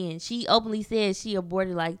pregnant again, she openly said she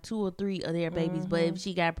aborted like 2 or 3 of their babies, but if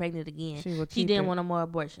she got pregnant again, She would she keep didn't it. want no more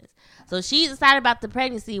abortions. So she's excited about the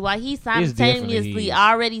pregnancy while he's definitely simultaneously his.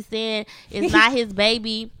 already saying it's not his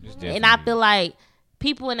baby, It's and I definitely feel like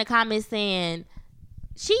people in the comments saying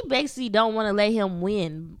she basically don't want to let him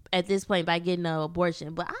win at this point by getting an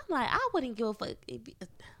abortion. But I'm like, I wouldn't give a fuck.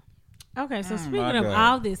 Okay, so Oh, speaking my of God.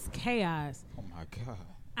 all this chaos, Oh my god.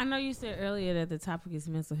 I know you said earlier that the topic is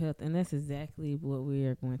mental health, and that's exactly what we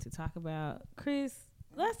are going to talk about. Chris,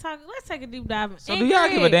 let's take a deep dive. So And do y'all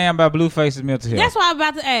give a Craig, damn about Blueface's mental health? That's what I'm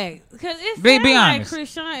about to ask, because it Be sounds like honest.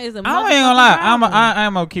 Chris Sean is a I ain't gonna lie. motherfucking problem.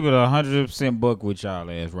 I'm gonna keep it 100% buck with y'all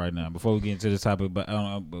ass right now before we get into this topic. But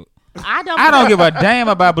I I don't give a damn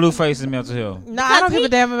about Blueface's mental health. no, I don't he- give a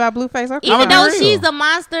damn about Blueface or Even I'ma be though real. she's a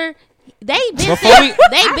monster, they been Before saying, we-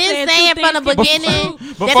 they been said saying two from the things can be beginning true.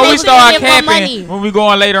 that Before they we start been for money. capping, when we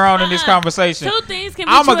going later on in this Uh-uh. conversation, Two things can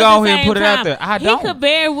be I'ma true go at the ahead and same put it out time. there. I He don't. could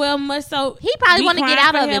very well much so. He probably be want to get crying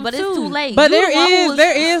out for of it, him, but it's too. too late. But You the one who was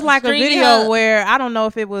there is like a stringing video her. where I don't know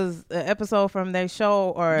if it was an episode from their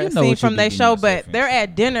show or You a know scene what you from be their getting show, yourself but they're into.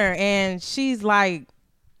 at dinner and she's like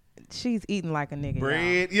she's eating like a nigga.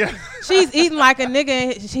 Bread, y'all. yeah. She's eating like a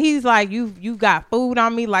nigga. He's like, you got food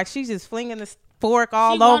on me. Like she's just flinging the fork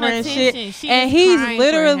all She over want and attention. shit. She And is he's crying for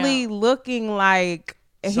literally help. looking like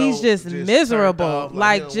So, he's just turned miserable. off,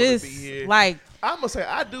 Like he don't wanna just be here. like I'm gonna say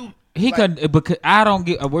I do. He like, could because I don't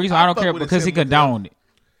get a reason I don't fuck care with a because he simple condoned it.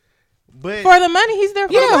 but for the money. He's there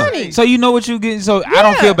for the money. So you know what you getting. So I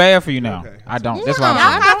don't feel bad for you now. Okay. I don't. That's No, why Y'all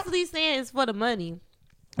I'm saying. constantly saying it's for the money.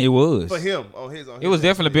 It was. for him on his It was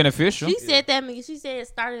definitely beneficial. She said that. She said it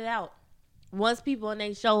started out once people on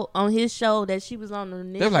their show, on his show that she was on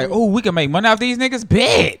the. They're like, oh, we can make money off these niggas.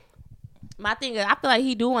 Bet. My thing is, I feel like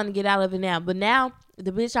he do want to get out of it now, but now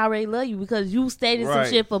the bitch already love you because you stated Right.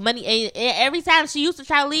 some shit for money. And every time she used to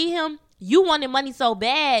try to leave him, you wanted money so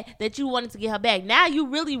bad that you wanted to get her back. Now you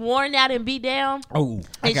really worn out and beat down. Oh,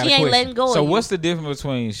 I And got she a ain't question. letting go of So you. what's the difference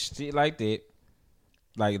between shit like that,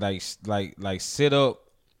 like set up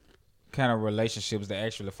kind of relationships that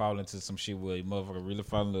actually fall into some shit where a motherfucker really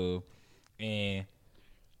fall in love, and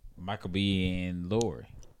Michael B and Lori?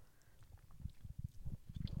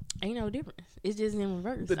 Ain't no difference. It's just in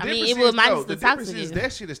reverse. The I mean, difference it was is, minus though, the difference toxic. is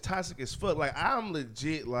that shit is toxic as fuck. Like I'm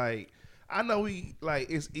legit like I know we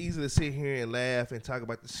like it's easy to sit here and laugh and talk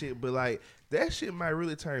about the shit, but like that shit might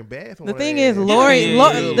really turn bad for The one thing of is, their Lori. Yeah,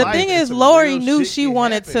 Lo- yeah, the yeah. thing Life is, some Lori real knew shit she can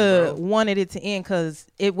wanted happen, to bro. wanted it to end because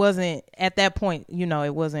it wasn't at that point. You know,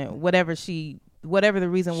 it wasn't whatever the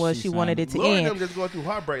reason was. She wanted it to Lori and end. them just going through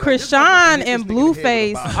heartbreak. Like, this motherfucker Krishan hit and this nigga in the head with a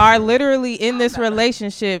Blueface bottle. are literally in this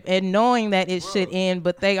relationship and knowing that it should end,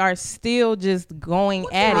 but they are still just going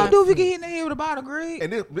at How it. do we get hit in the head with a bottle, Greg?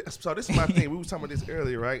 And so this is my thing. We was talking about this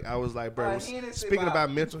earlier, right? I was like, bro, speaking about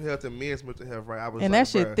mental health and men's mental health, right? I was And like, that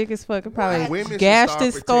shit bruh, thick as fuck. It women probably should gashed start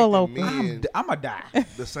his skull protecting open. men I'ma die.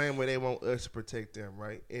 the same way they want us to protect them,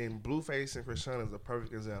 right? And Blueface and Krishan is a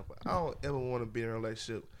perfect example. I don't ever want to be in a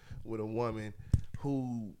relationship with a woman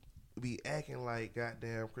who be acting like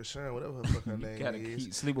goddamn Krishan, whatever her fuck her name Gotta is.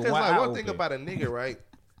 keep sleep with Because one like eye one thing open. about a nigga, right?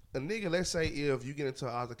 A nigga, let's say if you get into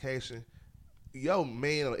an altercation, yo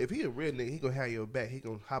man, if he a real nigga, he gonna have your back. He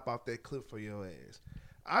gonna hop off that cliff for your ass.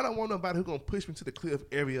 I don't want nobody who gonna push me to the cliff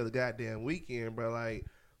every other goddamn weekend, bro. Like,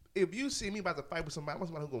 if you see me about to fight with somebody, I want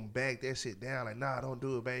somebody who gonna bag that shit down. Like, nah, don't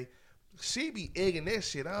do it, babe. She be egging that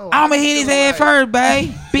shit on. I'ma hit his ass first,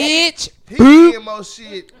 babe. Bitch. He getting more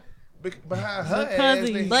shit behind her Because ass.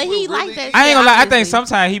 than But he would like really that eat. I ain't gonna lie. I think Obviously.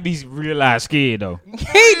 sometimes he be real scared though. He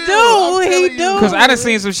I'm do. telling He you. do. Cause I done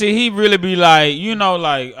seen some shit. He really be like, you know,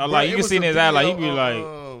 like Bro, you it can was see in a his eye, like he video be like,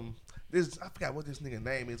 on, this I forgot what this nigga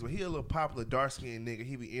name is, but he a little popular dark skinned nigga.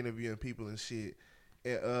 He be interviewing people and shit.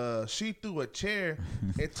 And she threw a chair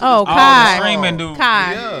into Oh, this Kai. wall. Screaming dude.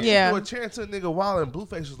 Kai. Yeah, Yeah. She threw a chair into a nigga wall, and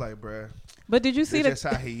Blueface was like, bruh, But did you see that's the?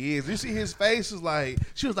 just how he is. You see his face was like,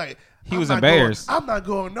 she was like, He I'm was not embarrassed. Going, I'm not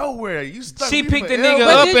going nowhere. You stuck She me picked the forever. nigga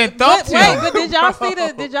But up did- and thumped but, wait, him. but did y'all see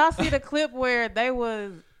the? Did y'all see the clip where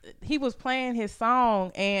he was playing his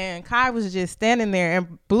song and Kai was just standing there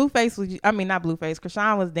and Blueface was, I mean not Blueface,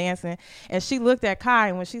 Krishan was dancing and she looked at Kai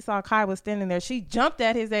and when she saw Kai was standing there, she jumped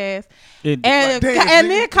at his ass and Like, damn, and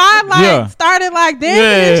then Kai like Yeah. started like dancing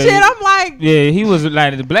and Yeah. shit. I'm like, Yeah, he was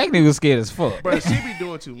like the black nigga was scared as fuck. Bro, she be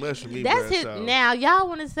doing too much for me. That's bruh, it. so. Now y'all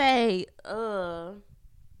want to say,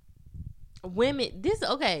 women. This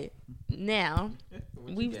okay. Now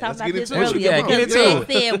we was talking Let's about get this into it. earlier Yeah, get because into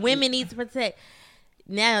they said women need to protect.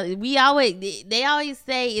 Now they always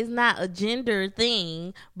say it's not a gender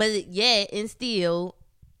thing, but yet and still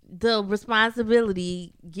the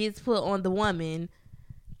responsibility gets put on the woman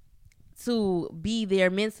to be there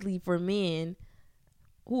mentally for men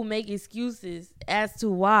who make excuses as to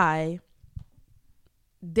why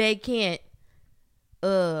they can't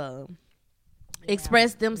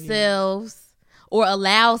express themselves or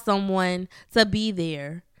allow someone to be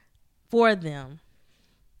there for them.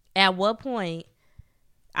 At what point,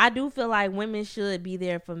 I do feel like women should be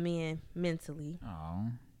there for men mentally Oh.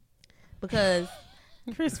 because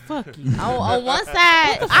Chris, fuck you. on one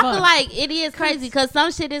side, I feel like it is crazy because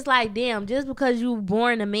some shit is like, damn, just because you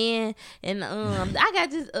born a man and I got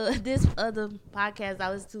this other podcast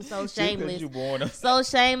I listen to, So Shameless. So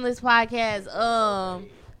Shameless podcast.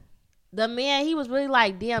 The man, he was really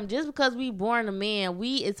like, damn, just because we born a man,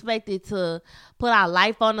 we expected to put our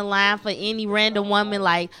life on the line for any random woman,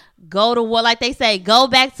 like go to war, like they say, go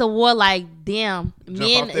back to war, like damn,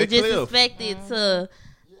 men off are that just cliff. expected to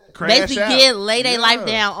Crash basically out. lay their Yeah. life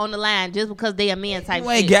down on the line just because they a man type You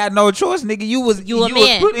ain't shit. got no choice, nigga. You was You a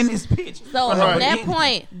man. put in this bitch. So Right. on that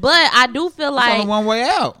point, but I do feel It's only like one way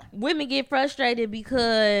out. women get frustrated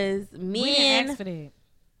because We didn't ask men, for that.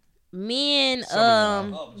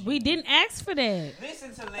 We didn't ask for that.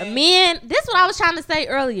 men. This is what I was trying to say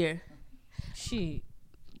earlier. Shit.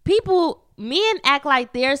 men act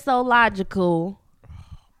like they're so logical.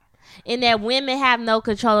 And that women have no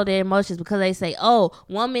control of their emotions because they say, oh,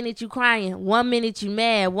 1 minute you crying, 1 minute you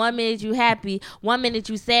mad, 1 minute you happy, 1 minute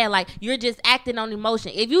you sad. Like, you're just acting on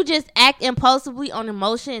emotion. If you just act impulsively on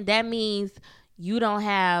emotion, that means you don't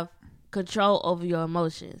have control over your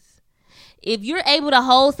emotions. If you're able to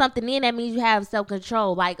hold something in, that means you have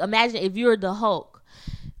self-control. Like, imagine if you're the Hulk.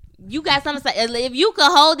 You got something to say. If you could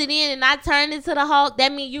hold it in and not turn it to the Hulk,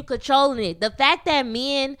 that means you controlling it. The fact that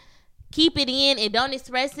men keep it in and don't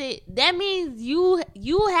express it, that means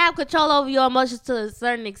you have control over your emotions to a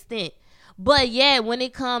certain extent. But yeah, when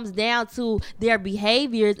it comes down to their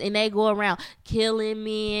behaviors and they go around killing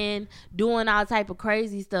men, doing all type of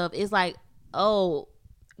crazy stuff, it's like, oh,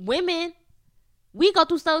 women, we go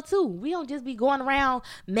through stuff too. We don't just be going around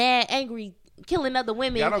mad, angry, killing other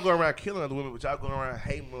women. Y'all don't go around killing other women, but y'all go around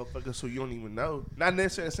hating motherfuckers who you don't even know. Not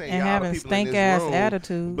necessarily saying And y'all having the people in stank this ass room,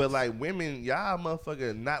 attitudes. but like women, y'all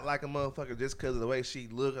motherfucker not like a motherfucker just because of the way she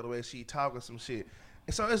look or the way she talk or some shit.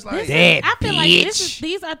 And so it's like, I feel like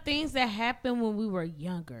these are things that happened when we were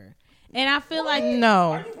younger, and I feel like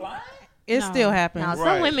No. It still happens. Now,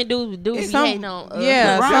 Right. some women do be hating on us.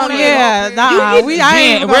 Yeah, Right. some, yeah, nah. I ain't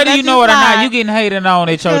Jen, even whether gonna you let know it or slide. not, you getting hated on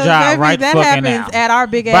at your 'Cause, job baby, right that fucking now. happens at our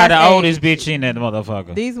big By ass the age. oldest bitch in that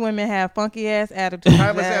motherfucker. These women have funky ass attitudes.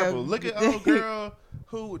 prime example. Look at old girl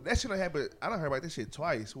who that shit done happened. I done heard about this shit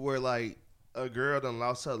twice, where like a girl done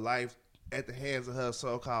lost her life at the hands of her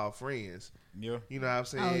so-called friends. Yeah. You know what I'm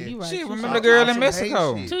saying? oh, you right. Shit, Touche. remember the girl in Some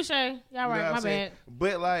Mexico? hate shit. Touche. Y'all You know right. what I'm My saying? bad.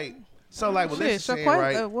 But like, so like what Lex Shit, was saying, Shaquan,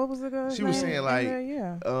 right? what was the girl's She was name? saying like,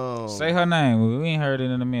 yeah. Say her name. We ain't heard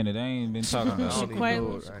it in a minute. They ain't been talking I about don't it. even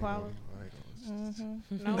know Shaquan- it. I ain't Shaquan-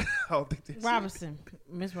 gonna- No, I don't think that's Robinson,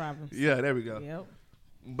 Miss Robinson. Yeah, there we go. Yep.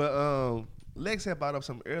 But Lex had brought up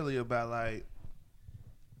something earlier about like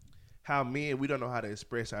how men, we don't know how to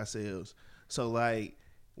express ourselves. So like,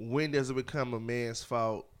 when does it become a man's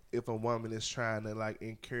fault if a woman is trying to like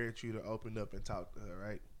encourage you to open up and talk to her,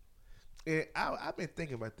 right? And I've been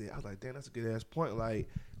thinking about that. I was like, damn, that's a good ass point. Like,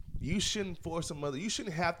 you shouldn't force a mother. You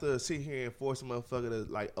shouldn't have to sit here and force a motherfucker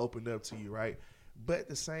to like open up to you, right? But at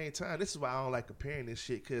the same time, this is why I don't like comparing this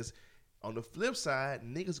shit, because on the flip side,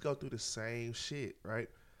 niggas go through the same shit, right?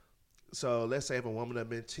 So let's say if a woman have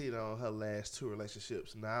been cheated on her last 2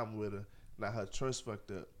 relationships, now I'm with her, now her trust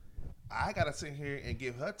fucked up. I gotta sit here and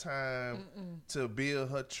give her time to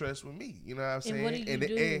build her trust with me. You know what I'm saying? And what do you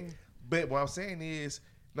do? But what I'm saying is,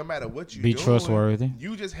 no matter what you Be doing, trustworthy.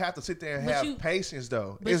 you just have to sit there and But have you- patience,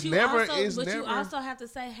 though. But It's you never. also, It's but never. you also have to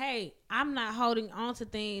say, hey, I'm not holding on to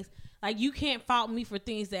things. Like, you can't fault me for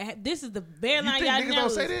things that this is the very You line think y'all niggas know. don't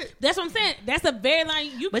say that? That's what I'm saying. That's a very line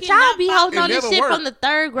you But cannot y'all be fault holding It on this never shit worked. from the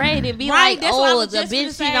 3rd grade and be Right, like, that's what I oh, was the just bitch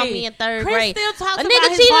gonna cheated on say. me in 3rd Chris grade. still talks A about nigga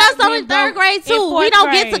his cheating heart us on in being 3rd broke grade in too. We fourth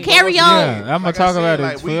don't get to grade. carry Yeah, on. I'm gonna Like I talk said, about it.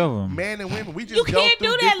 like, 12 of them. Man and women, we just You go can't through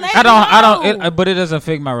do that, different lady. shit. I don't. But it doesn't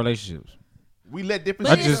affect my relationships. We let different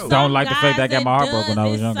I shit just go. don't like the fact that I got guys my heart that broke when I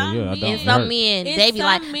was does, younger. it's Yeah, I some don't. And It some hurt. men, It's they be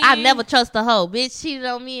like, some I men- never trust a hoe. Bitch cheated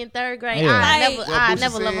on me in 3rd grade. Yeah. I Like- never, What I Boosie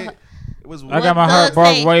never love said, her. it was I got my What heart Thug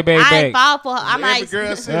broke say, way back. I fall for her. I'm every like,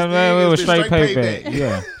 girl since Yeah, then, man, it was it's been straight payback.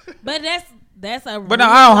 Yeah, But that's a but real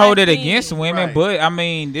no, I don't life hold it thing. against women. Right. But I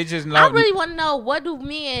mean, it just I like really want to know, what do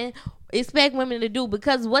men expect women to do?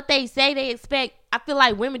 Because what they say they expect, I feel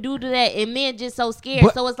like women do that, and men just so scared.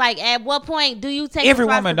 But- so it's like, at what point do you take every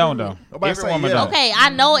woman don't though. responsibility? Nobody Every say woman yeah. don't. Okay, I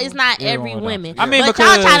know it's not every Everyone woman. don't. I mean, but y'all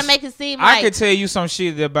because trying to make it seem like I could tell you some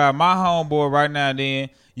shit about my homeboy right now. Then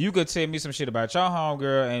you could tell me some shit about your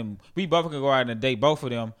homegirl, and we both could go out and date both of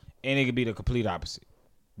them, and it could be the complete opposite.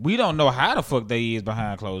 We don't know how the fuck they is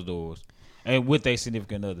behind closed doors and with their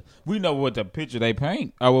significant other. We know what the picture they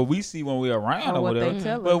paint or what we see when we're around Or or what they whatever.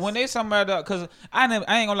 tell But us. when they somebody, because I ain't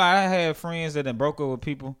gonna lie, I had friends that done broke up with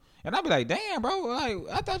people. And I be like, damn, bro, like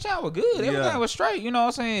I thought y'all were good. Everything Yeah. was straight. You know what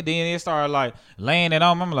I'm saying? Then it started like laying it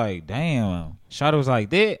on me. I'm like, damn. Shawty was like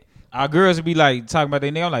that. Our girls would be like talking about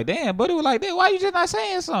their name. I'm like, damn, but it was like that. Why you just not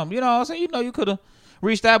saying something? You know what I'm saying? You know, you could have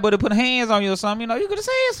reached out, but put hands on you or something. You know, you could have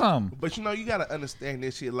said something. But you know, you gotta understand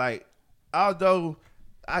this shit. Like, although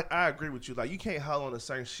I agree with you, like you can't hold on to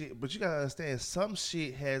certain shit, but you gotta understand some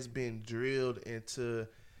shit has been drilled into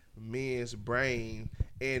men's brain,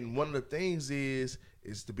 and one of the things is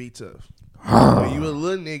to be tough. When you a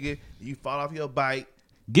little nigga, you fall off your bike,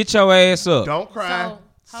 Get your ass up. don't cry,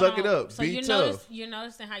 So, suck hold it on. up, So be tough. you're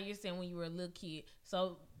noticing how you're saying when you were a little kid.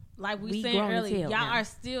 So, like we We said grown as earlier, hell y'all now. are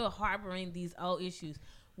still harboring these old issues.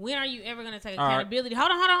 When are you ever going to take All right. accountability?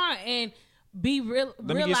 Hold on, and be real. me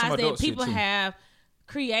get Realize some that adult shit, people too. have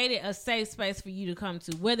created a safe space for you to come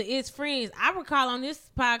to, whether it's friends. I recall on this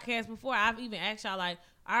podcast before, I've even asked y'all like,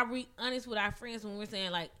 are we honest with our friends when we're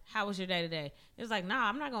saying like, how was your day today? It's like, nah,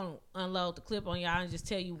 I'm not gonna unload the clip on y'all and just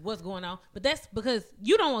tell you what's going on. But that's because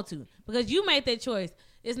you don't want to, because you made that choice.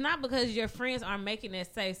 It's not because your friends aren't making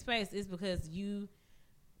that safe space. It's because you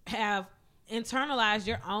have internalized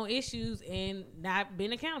your own issues and not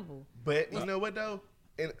been accountable. But you know what though?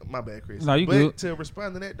 And my bad, Chris. No, you but good. To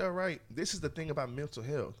respond to that though, right? This is the thing about mental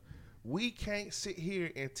health. We can't sit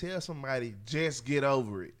here and tell somebody just get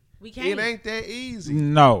over it. We can't. It ain't that easy.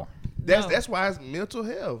 No. That's why it's mental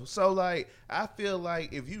health. So like, I feel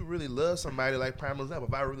like if you really love somebody, like prime example,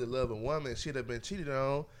 if I really love a woman, she'd have been cheated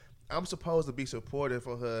on. I'm supposed to be supportive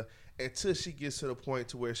for her until she gets to the point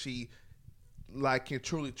to where she like can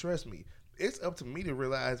truly trust me. It's up to me to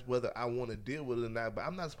realize whether I want to deal with it or not. But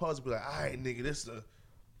I'm not supposed to be like, all right, nigga, this is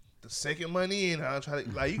the second money in. I'm trying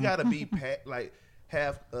to like, you gotta be like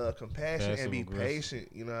have compassion and be patient.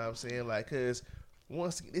 You know what I'm saying? Like, cause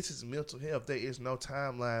once again, this is mental health. There is no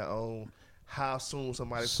timeline on how soon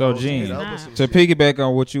somebody's So, supposed to Gene, get over some to shit. piggyback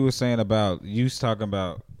on what you were saying about you was talking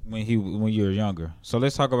about when you were younger. So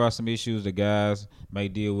let's talk about some issues that guys may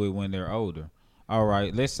deal with when they're older. All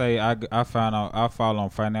right, let's say I found out I fall on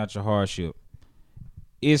financial hardship.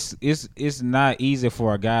 It's not easy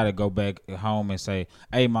for a guy to go back home and say,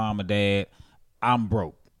 "Hey, mom and dad, I'm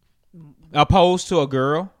broke." Opposed to a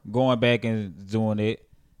girl going back and doing it,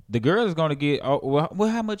 the girl is gonna get, well,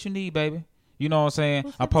 how much you need, baby? You know what I'm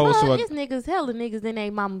saying? Opposed to It's niggas, hella niggas in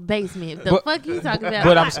their mama basement. The But- fuck you talking about?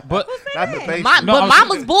 but Not the basement. but No, I'm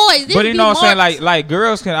mama's boys. but you know what I'm saying? Like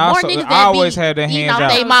girls can also niggas that always be have their eating hands off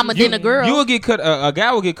out. they mama than a girl. You will get cut. A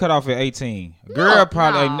guy will get cut off at 18. Girl No,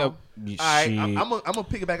 probably. no. No. All right, Shit. I'm gonna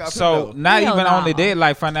piggyback off So him, not Hell even no. only that,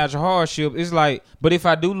 like financial hardship. It's like, but if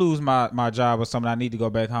I do lose my job or something, I need to go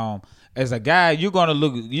back home. As a guy, you're gonna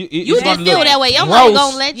look. You it's just gonna feel look that way. Your gross. mama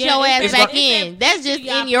gonna let Yeah, your ass it's back gonna- in. That's just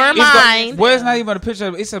y'all in your think- It's mind. well, it's not even a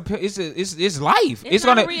picture. It's life. It's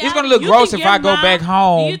not gonna a look reality. You gross think if I your go mom- back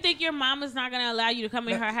home. Do you think your mama's not gonna allow you to come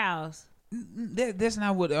in her house? That's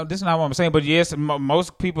not what I'm saying. But yes,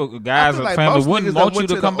 most people, I guys, feel or like family most wouldn't niggas done want you went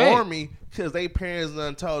to come the back. army because they parents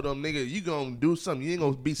done told them, nigga, you gonna do something. You ain't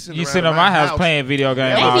gonna be sitting You around sit in my house playing video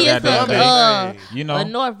games all Maybe it's goddamn day. You know. a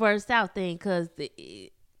north versus south thing, because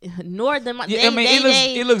northern. Yeah, I mean,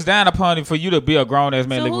 it looks down upon it for you to be a grown ass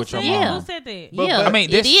man So living who with your said, Yeah. mom. who said that? But- yeah, I mean,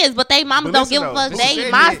 it this- is, but they mamas but don't give listen, a fuck. though, They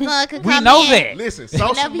this my is- son could We come know in. that. Listen, social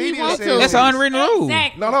Whenever he media want says to. That's this. an unwritten rule.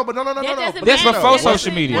 Exactly. No, but no. That But doesn't That's matter. before That social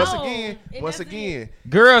doesn't- media. Once no, again, it once doesn't. again,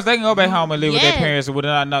 Girls, they can go back home and live with their Yeah. parents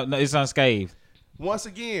without it's unscathed. what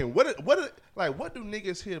do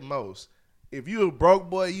niggas hear most? If you a broke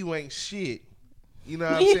boy, you ain't shit. You know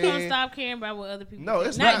what I'm You gonna saying? stop caring about what other people No, think.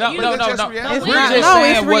 it's not. No, you. no, It's no, just no. reality. It's We're not- just no,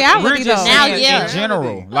 saying it's what reality, we're just though. Now, saying yeah. in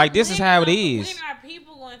general. Like this is how it is. When are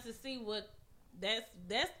people going to see what?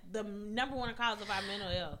 That's the number one cause of our mental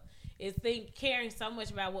health. Is caring so much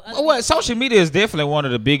about what. Other Well, people social think. media is definitely one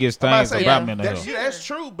of the biggest I'm about to things say, about yeah, mental health. That's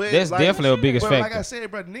true, but That's definitely a biggest but Like factor. I said,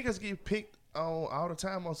 bro, niggas get picked on all the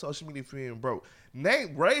time on social media for being broke. Nate,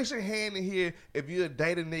 raise your hand in here if you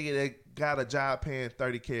date a nigga that got a job paying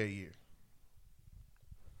 $30K a year.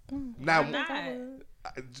 Now, Why not?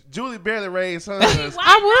 Julie barely raised hers.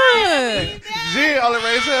 I would. Jill only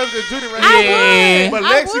raised hers because Judy raised I hers. would. But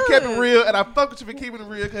I Lexi kept it would. real, and I fuck with you for keeping it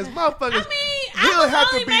real because motherfuckers will have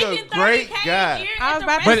to be a great guy. I was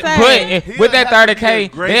about to But say. with that He'll have to be a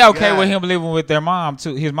 30K, great they okay guy. with him living with their mom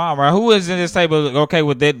too. His mom, right? Who is in this table okay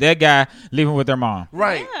with that guy living with their mom?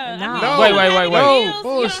 Right. No. Wait. No,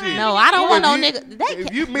 bullshit. No, I don't want no If you- nigga. They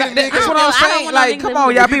If you can- meet a That's nigga, what I'm I don't saying. want no Like, nigga come living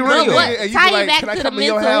on, y'all with be me. real. But what? and you Tie be it like, back can I to come the to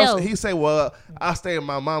your mental house? health. And he say, well, I stay with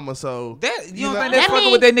my mama, so You don't know, think that's that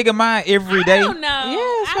fucking with that nigga mind every day? I don't know. Yeah,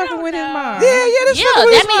 it's I fucking don't with his know. mom. Yeah, that's Yeah, fucking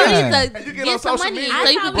with that his means mind. you And need you to get get on some social money media, so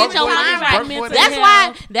you can broke get your boy, mind broke right. boy. That's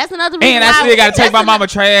why. That's another reason. And I why still gotta take my mama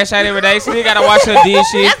trash out every day. Still gotta wash her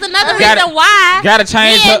dishes. That's another Gotta- reason why. Gotta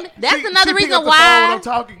change Then, her. that's another she pick reason up the phone when why. I'm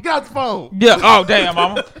talking. Get out the phone. Yeah. Oh damn,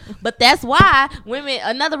 mama. But that's why women.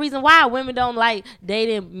 Another reason why women don't like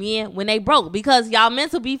dating men when they broke, because y'all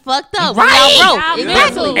mental be fucked up. When Right. y'all broke. Y'all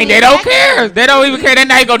Exactly. mental. And they don't care. They don't even care. They're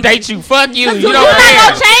not gonna date you. Fuck you. You You're don't not care.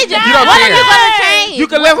 gonna change it. You don't What care. are you gonna change? You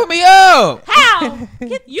can level me up. How?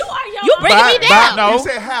 You are your You bring me down. No. You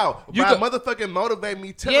said how? You by could- motherfucking motivate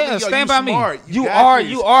me. Tell Yeah, me, yo, stand you by me. smart. You got are-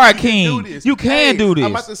 this. you are a You can king. do this. You can do this.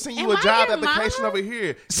 I'm about to send you Am a I job your application mama? over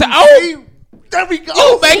here. So- You oh. see? There we go.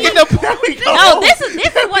 You making the There we go. No, this is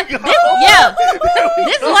what. This, yeah,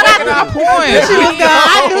 this is what Making our I. point. She was gonna,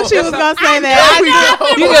 I knew she was gonna say that. There we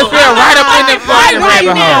go. You just feel right up in the I fucking knew you rabbit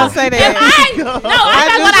gonna hole. say If that. I no, I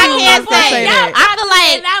I know what knew I you can was gonna say say. that. I feel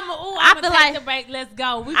like. I feel feel like- like the break. Let's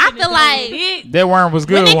go. We I finna feel go like- with it. That worm was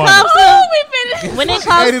When good it one. comes Ooh, to we finna. when it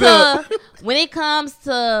comes Ate it up. to when it comes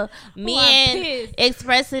to men pissed.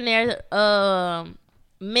 expressing their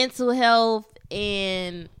mental health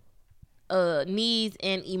and needs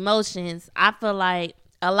and emotions, I feel like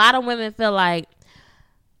a lot of women feel like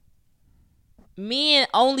men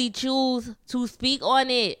only choose to speak on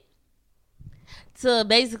it to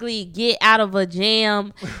basically get out of a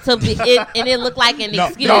jam and it look like an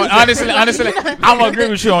excuse. No, honestly, I'm gonna agree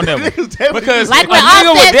with you on that one. Because Like when a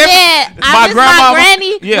nigga would Offset said, I miss my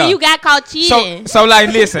granny when you got caught cheating. So like,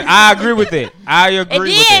 listen, I agree with that. I agree And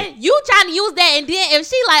with that. then you trying to use that, and then if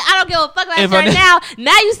she like, I don't give a fuck about If her a-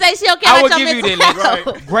 now you say she don't care I will about your give you mental that.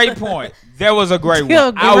 health. Great point. That was a great Yeah,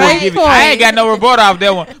 one. I will great give you. I ain't point. got no rebuttal off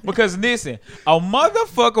that one because listen, a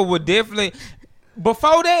motherfucker would definitely.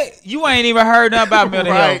 Before that, you ain't even heard nothing about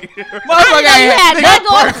mental health. Right. Motherfucker know you had that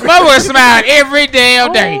going. Motherfucker smile every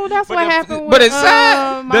damn day. Oh, that's what happened but with it's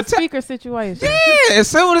sad. my The ti- speaker situation. Yeah, as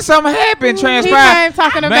soon as something happened, He transpired. came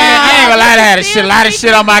talking about. Man, I ain't gonna lie, I had a lot of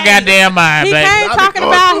shit on my goddamn mind, He baby. came I be talking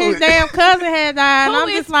going about through his it. damn cousin had died. And Who I'm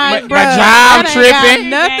is just like, my bro, job that ain't tripping.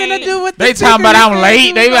 got nothing to do with. They the talking about speaker. I'm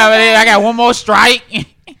late. They I got one more strike.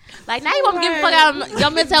 Like now you want me to get the fuck out of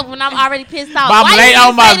your mental health when I'm already pissed off. I'm Why late you on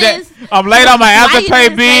didn't my say this? I'm late on my Why after you pay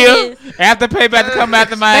didn't say bill. this? After pay about to come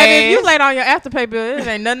after my Baby, if you ass. late on your afterpay bill,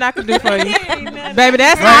 there ain't nothing I can do for you. Nothing. Baby,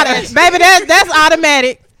 that's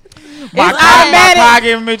automatic. My It's car automatic.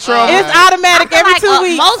 giving me trouble. It's I automatic feel every like, 2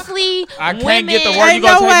 weeks. Mostly I can't women, get to work. You Ain't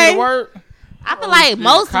gonna no take me way. to work? I feel like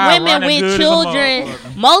most car women running with good as a children,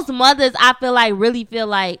 motherfucker. most mothers, I feel like really feel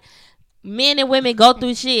like men and women go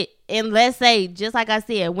through shit. And let's say, just like I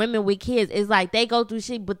said, women with kids, it's like they go through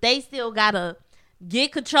shit, but they still gotta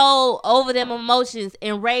get control over them emotions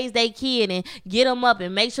and raise their kid and get them up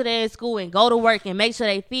and make sure they're in school and go to work and make sure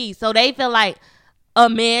they feed. So they feel like a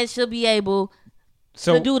man should be able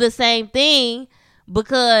to do the same thing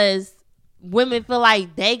because women feel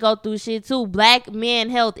like they go through shit too. Black men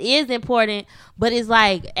health is important, but it's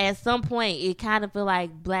like at some point it kind of feel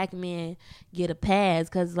like black men get a pass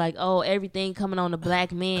because like, oh, everything coming on the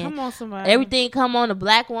black man. Come on, somebody. Everything come on the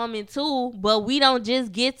black woman too, but we don't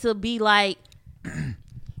just get to be like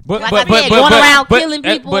But Like I said, going around killing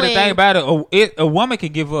people But the thing and- about it, a woman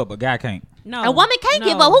can give up, a guy can't. No, a woman can't no,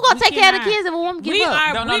 give up. Who gonna we take care of the cannot. kids if a woman give We up?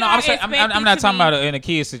 are- No. we I'm are saying I'm expected not to talking be- about in a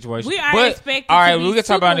kid situation. We are but, expected all right, to be we can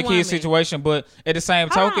talk about in a kid superwoman. situation, but at the same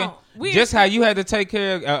Hold token, on. We just how you had to take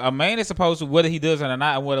care of a man is supposed to, whether he does it or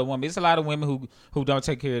not, and what a woman. It's a lot of women who don't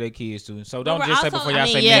take care of their kids too. So don't we're just say also- before I y'all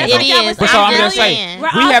mean, say yeah, men it don't. is. But so I'm just saying. saying, We're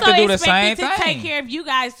we have to also do the same expected to thing. take care of you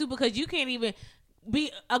guys too because you can't even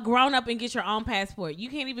be a grown up and get your own passport. You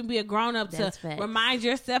can't even be a grown up to That's facts. remind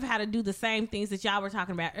yourself how to do the same things that y'all were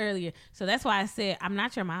talking about earlier. So that's why I said I'm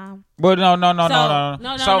not your mom. But no. No,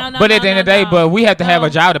 So, no, but at the end of the day, no. but we have to have No. a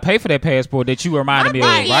job to pay for that passport that you reminded me of,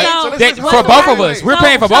 Right. right? So- this is For what both of I'm us, saying. we're So-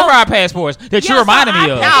 paying for both so- of our passports that you Yeah, reminded so me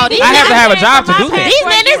of. I No, pay- these I have to niggas have a pay job for to my do that. These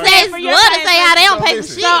men passport. these You pay days for your love to say how they don't So pay for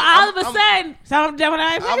listen. shit. So all of a I'm- sudden, so when I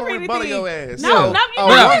pay I'm for gonna rebuttal anything, your ass. No, So, no, you on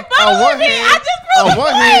didn't one- rebuttal on one me. hand- I just proved on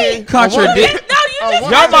one hand, Contradict. No, you on just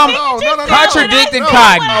one Your hand- mom no, contradicting no.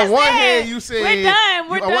 Cotton. On one said. hand, you said We're done.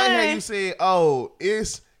 We're on one done. hand, you said, "Oh,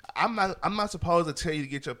 I'm not supposed to tell you to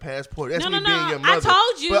get your passport. That's No, me no, being no. your I mother."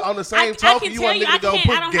 told you. But on the same I token, can you tell want you, nigga to go I put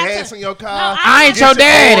don't have gas to- in your car. No, I ain't get your oil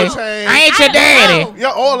daddy. change. I ain't your daddy. know.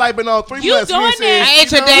 Your oil light been on 3 You months. doing ain't said, that. I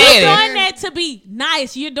ain't your you know daddy. what You're I'm doing saying? that to be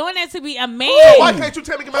nice. You're doing that to be a man. Why can't you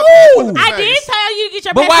tell me to get my Ooh. passport? in the I did face? tell you to get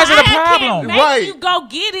your But why is it a passport. I problem? can't make Right. you go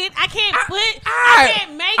get it. I can't put. I- I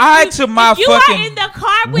can't make I you. to my if you fucking are in the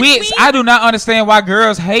car with Wits, me, I do not understand why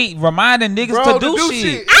girls hate reminding niggas Bro, to do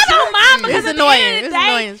shit. I don't mind because It's at annoying. the end of It's the day,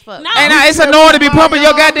 annoying as fuck. No, And it's annoying to be pumping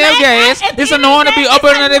your goddamn gas. at the It's end of annoying the to be day, up it's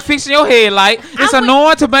under like- there fixing your headlight. It's I'm with-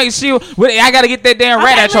 annoying to make sure I gotta get that damn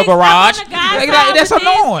rat Okay, at your listen, I'm garage. on the guy's Like, side that's with this.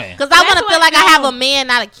 annoying. Because I want to That's feel what- like I have no. a man,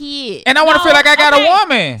 not a kid. And I want to No, feel like I got okay. a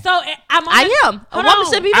woman. So I'm. On I the- am. A hold woman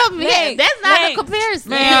on. should be with me. Legs, That's not a legs. comparison.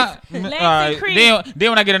 Man, Legs all right. and crease. Then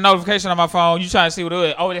when I get a notification on my phone, you trying to see what it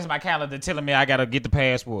is. Oh, this is my calendar telling me I gotta get the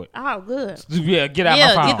passport. Oh, good. Yeah, get out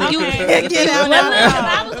Yeah, my get phone. the Okay. Get Well, out look,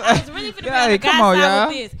 now. 'cause I was really finna be on Hey, the come guy's on, side y'all.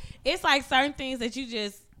 with this. It's like certain things that you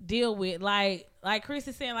just deal with. Like Chris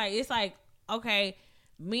is saying, like, it's like, okay,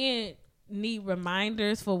 men need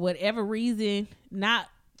reminders for whatever reason, not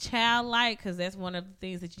childlike, because that's one of the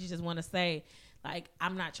things that you just want to say. Like,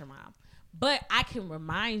 I'm not your mom. But I can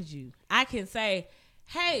remind you. I can say,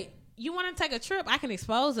 hey, you want to take a trip? I can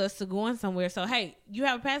expose us to going somewhere. So, hey, you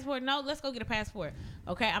have a passport? No, let's go get a passport.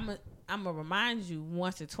 Okay, I'm going to remind you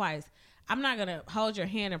once or twice. I'm not going to hold your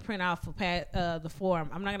hand and print off the form.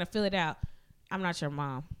 I'm not going to fill it out. I'm not your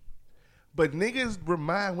mom. But niggas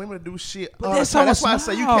remind women to do shit. But all that's the time. so That's why I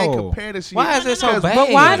say you can't small. compare the shit. Why is it so bad? But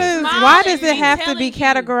why does Mom why does is it have to be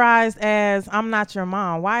telling you. categorized as I'm not your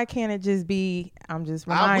mom? Why can't it just be I'm just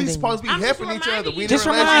reminding We supposed to be I'm just helping each other. reminding We you. in a Just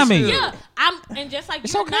remind me. relationship. Yeah, and just like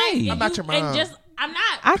It's you're okay. nice, and I'm not you- your mom. And just I'm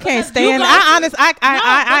not. I can't Because stand. you go- I honestly, I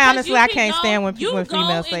because honestly, you I can can't go- stand when you when go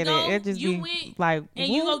females and say go, that. It just you be went like, and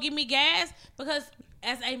you what? go give me gas because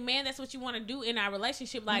as a man, that's what you want to do in our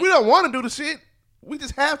relationship. Like We don't want to do the shit. We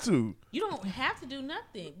just have to. you don't have to do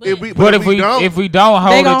nothing. But If we, But if we don't They hold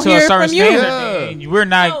gonna it to hear a it certain from you. standard, then we're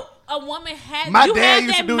not. so a woman has. My you dad have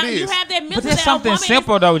used that, to do You this. have that mental But that's that a something woman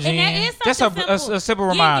simple is, though, and that Jen. is Just something a simple. simple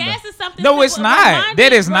Getting reminder. gas is something No, simple. it's not.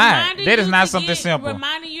 That is not. Reminding That is you not to something get- simple.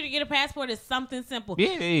 Reminding you to get a passport is something simple. Yeah,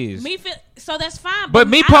 it is. So that's fine. But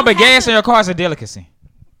me I don't pumping have gas to- in your car is a delicacy.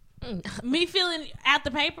 Me filling out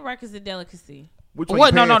the paperwork is a delicacy.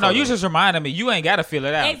 What? No. You just reminded me. You ain't got to fill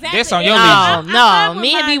it out. Exactly. That's on your And list. I'm No, fine with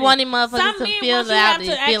men be mine. wanting motherfuckers Some to men fill want it you out have and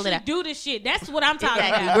to fill it actually out. do the shit. That's what I'm talking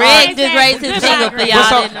about. Greg just raised his Goodbye, finger for Greg. y'all.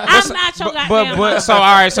 so- didn't know. I'm not your goddamn But so all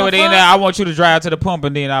right. So at the end, I want you to drive to the pump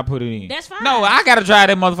and then I put it in. That's fine. No, I gotta drive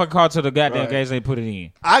that motherfucking car to the goddamn Right. gas and put it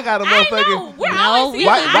in. I got a I know. motherfucking. We're No, always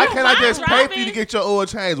why- together. Why don't can't I mind just pay for you driving. to get your oil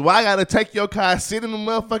changed? Why I gotta take your car, sit in the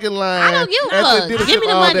motherfucking line? I don't give a at fuck. the dealership Give me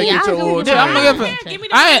the all day, money. get I your don't oil give a Yeah, fuck. I'm changed. gonna Yeah, give. give me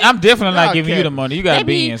the I'm definitely not Y'all giving you can't- the money. You got They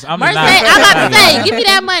be- beans. I'm Mercedes, not. I'm about to say, give me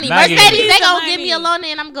that money. Not giving Mercedes, you. they gonna Money. give me a loan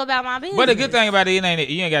and I'm gonna go about my business. But the good thing about it,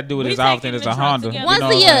 you ain't got to do it We as often taking as the a truck Honda. together. You once know a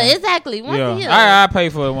what I'm year, saying? exactly. Once a year. I pay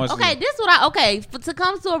for it once. Okay, a year. this what I to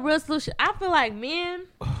come to a real solution. I feel like men,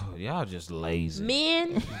 Y'all just lazy.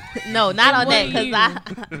 no, not on What that do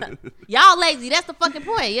because y'all lazy. That's the fucking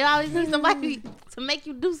point. You always need somebody to make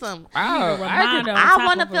you do something. I Reminder on I top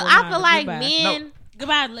want to of a feel. I reminder. feel like Goodbye. men.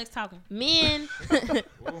 Goodbye. Let's talking. Men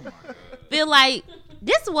feel like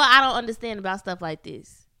this is what I don't understand about stuff like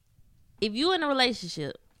this. If you in a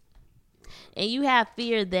relationship and you have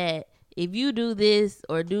fear that if you do this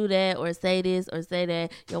or do that or say this or say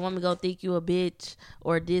that, your woman gonna think you a bitch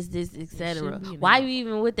or this, etc. shouldn't be Why that. you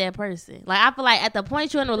even with that person? Like I feel like at the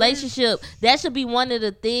point you're in a relationship, that should be one of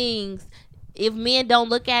the things. If men don't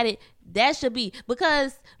look at it, that should be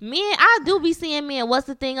because men. I do be seeing men. What's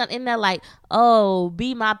the thing in there? Like, oh,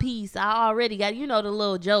 be my piece. I already got the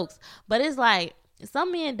little jokes, but it's like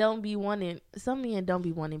some men don't be wanting. Some men don't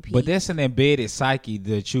be wanting peace. But that's an embedded psyche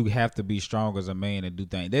that you have to be strong as a man and do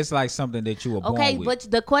things. That's like something that you were born Okay, with.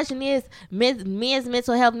 but the question is, men's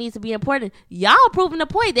mental health needs to be important. Y'all proving the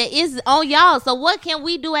point that it's on y'all. So what can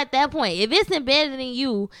we do at that point? If it's embedded in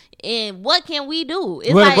you, and what can we do?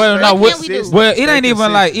 It's like, what can we do? Well, it Stay ain't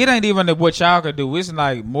even like consistent. it ain't even what y'all can do. It's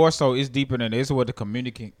like more so. It's deeper than that. It's what the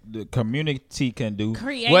community can do.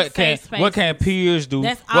 Create what safe what can spaces. peers do?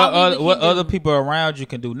 That's what all we other can what do. other people around you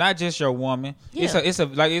can do? Not just your woman. Yeah.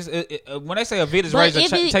 When they say a village But raise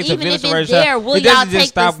if it- takes a even village if to it's raise a there, child. will It y'all doesn't take just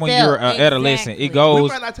stop the when you're step? adolescent. It Exactly. We goes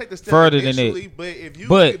might not take the step further than initially, that. but if you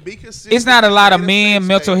But can be consistent, it's not a lot of in men safe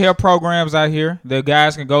mental space. health programs out here that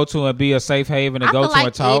guys can go to and be a safe haven and I go feel to like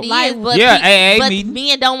and talk. it is, Like, but yeah, pe- AA but meeting.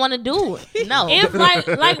 men don't want to do it. No, If like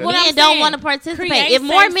what men I'm don't saying, want to participate. create If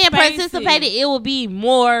more safe men spaces. participated, it would be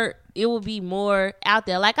more. It would be more out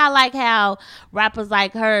there. Like I like how rappers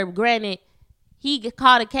like Herb. Granted, he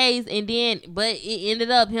caught a case and then, but it ended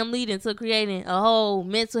up him leading to creating a whole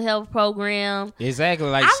mental health program. Exactly,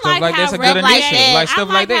 like I stuff like like how that's a Red good like initiative, that. like I stuff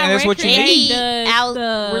like like that, how and that's what you Red And Create he need. does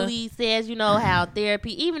outwardly says, how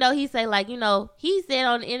therapy, even though he say like, he said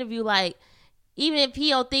on the interview, like, even if he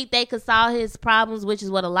don't think they could solve his problems, which is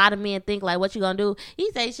what a lot of men think, like, what you gonna do? He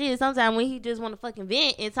say shit, sometimes when he just want to fucking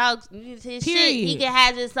vent and talk his shit, he can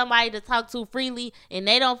have just somebody to talk to freely, and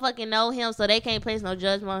they don't fucking know him, so they can't place no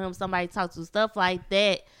judgment on him, somebody to talk to, stuff like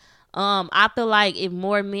that. I feel like if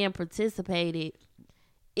more men participated,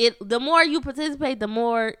 the more you participate, the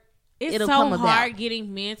more It's it'll so come hard about.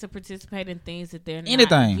 getting men to participate in things that they're not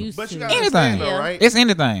Anything. used But to. you gotta Anything. understand though, Yeah. right? It's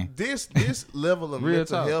anything. This level of Real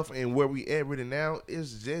mental talk. health and where we at really now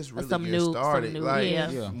is just really Some getting new- started. some new- Like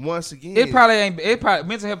yeah. once again, It probably ain't.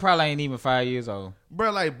 Mental health probably ain't even 5 years old. bro,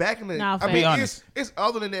 like back in the, Nah, I facts. mean, Be honest. it's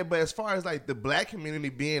other than that. But as far as like the black community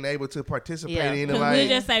being able to participate Yeah. in it, Because like we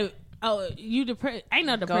just say, "Oh, you depressed." Ain't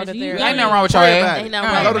no depression. You therapy. Ain't really- nothing wrong with your pray ass. about Ain't it. no Go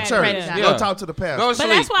wrong to with church. it. Go Yeah. talk to the pastor. Go But sleep.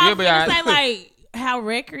 that's why I'm You'll be gonna all say right. like how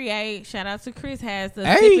Recreate. Shout out to Chris has the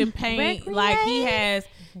Hey. sip and paint. Like he has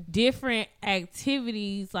different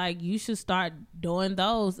activities. Like you should start doing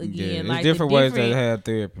those Yeah, again. there's like different the ways to have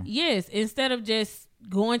therapy. Yes, instead of just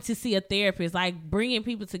going to see a therapist, like bringing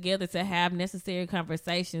people together to have necessary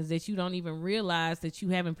conversations that you don't even realize that you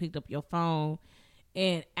haven't picked up your phone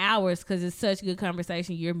in hours because it's such good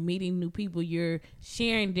conversation. You're meeting new people. You're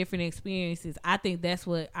sharing different experiences. I think that's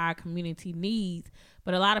what our community needs.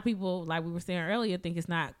 But a lot of people, like we were saying earlier, think it's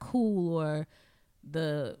not cool or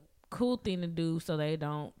the cool thing to do, so they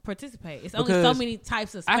don't participate. It's only so many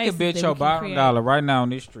types of spaces. I can bet that your we can bottom create. dollar right now on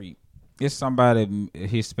this street. It's somebody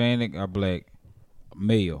Hispanic or black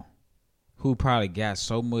male who probably got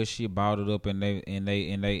so much shit bottled up in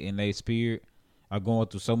they spirit, are going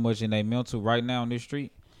through so much in their mental right now on this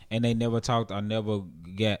street, and they never talked or never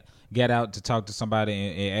get out to talk to somebody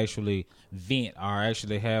and actually vent or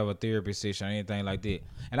actually have a therapy session or anything like that.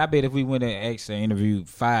 And I bet if we went and actually interviewed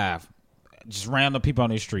 5 just random people on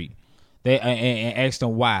the street, they and asked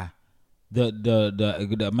them why,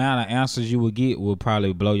 the amount of answers you would get would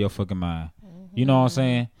probably blow your fucking mind. You know what I'm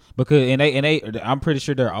saying? Because and they I'm pretty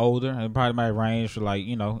sure they're older and probably might range for like,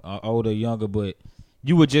 you know, older, younger, but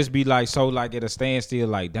you would just be like so like at a standstill,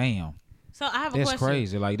 like damn. So I have a That's question.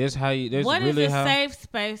 crazy. Like that's how you. That's What is really a how. safe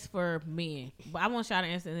space for men? I want y'all to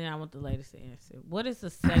answer, and then I want the ladies to answer. What is a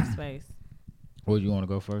safe space? Well, you want to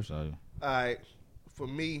go first? Or? All right, for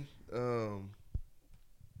me,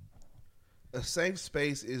 a safe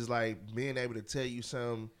space is like being able to tell you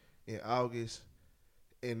something in August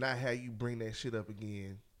and not have you bring that shit up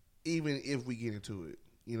again, even if we get into it.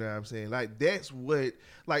 You know what I'm saying? Like that's what.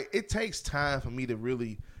 Like it takes time for me to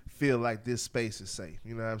really feel like this space is safe.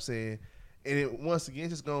 You know what I'm saying? And it, once again,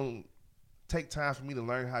 it's just gonna take time for me to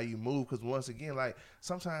learn how you move. Because once again, like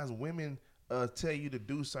sometimes women tell you to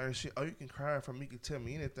do certain shit. Oh, you can cry in front of me, you can tell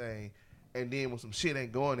me anything. And then when some shit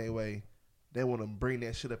ain't going their way, they want to bring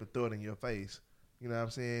that shit up and throw it in your face. You know what I'm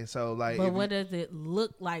saying? So like, But what does it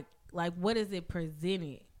look like? Like what is it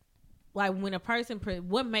presented? Like when a person,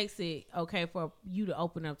 what makes it okay for you to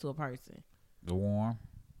open up to a person? The warm.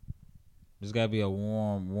 There's got to be a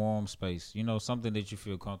warm space. You know, something that you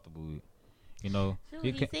feel comfortable with. You know,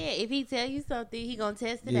 He said if he tell you something, he gonna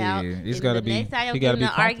test it Yeah, out. it's And gotta the be- next time he you gotta get in be an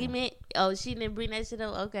comfortable. argument, oh, she didn't bring that shit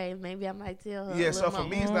up. Okay, maybe I might tell her. yeah. a So little for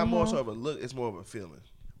me, more. it's not more so of a look; it's more of a feeling.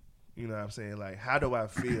 You know what I'm saying? Like, how do I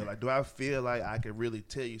feel? Like, do I feel like I can really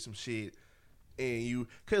tell you some shit, and you?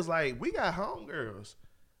 Cause like we got homegirls.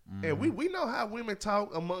 And we know how women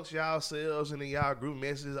talk amongst y'allselves and in y'all group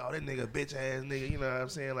messages. Oh, that nigga bitch ass nigga. You know what I'm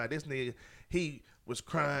saying? Like this nigga, he was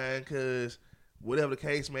crying because whatever the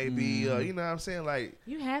case may be. You know what I'm saying? Like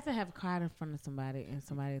You had to have cried in front of somebody, and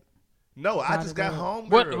somebody. no, I just got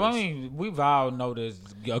homegirls. what? I mean, we've all know this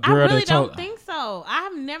a I girl really that don't told. think so.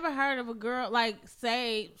 I've never heard of a girl like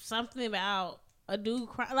say something about a dude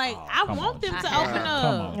cry. Like I come want on, them I to have. open Come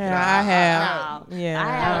up. on. Yeah, I have. No. Yeah, I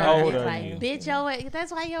I have How heard old it's are like, you? bitch, yo,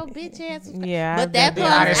 that's why your bitch ass. Was Yeah, but that definitely-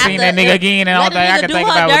 comes I done after seen that nigga again, and I don't let think I a can nigga think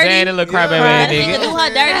do her about what's dirty. that little crybaby Yeah. Let ass a nigga nigga. do her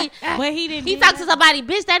dirty. But he didn't. He do talked to that. somebody,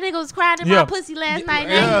 bitch. That nigga was crying in Yeah. my pussy last night.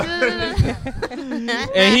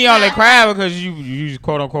 And he only cried because you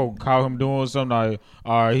quote unquote call him doing something,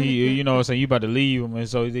 or he, you know what I'm saying, you about to leave him, and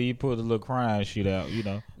so then you put the little crying shit out, you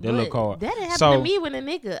know, that little card. That didn't happen So- to me with a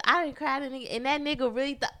nigga. I didn't cry to nigga, and that nigga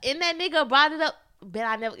really and that nigga brought it up. But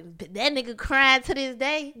I never. That nigga crying to this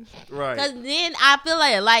day. right. Cause then I feel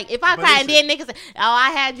like if I But cry and listen. then niggas say, "Oh,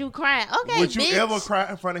 I had you crying." Okay, Would you bitch. ever cry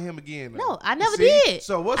in front of him again? though? No, I never See? did.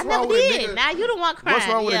 So what's I wrong never with did. a nigga? Now you the one crying. What's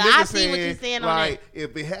wrong with yeah, a nigga I see what saying, you're saying on like, that.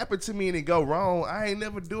 if it happened to me and it go wrong, I ain't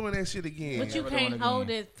never doing that shit again. But you Never doing can't it hold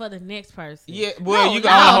again. it for the next person. Yeah, well, No, you no,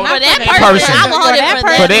 can only for hold that it person, I will hold it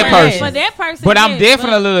for For that person. For that person, But I'm yes,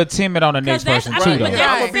 definitely but- a little timid on the next 'cause that's- person I too, mean, though. but Yeah,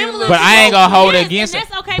 that's I'ma be a similar little- But to I ain't gonna hold it yes, against and it.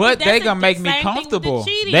 that's okay, But that's they the gonna make me same thing with the comfortable.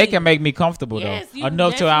 cheating. They can make me comfortable Yes, though. you- Enough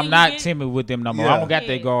that's till when I'm you not get- timid with them no more. Yeah. I don't got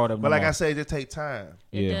that guard up no But like more. I said, it just take time.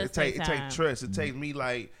 Yeah. does. It take take time. trust. It takes me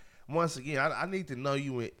like once again. I need to know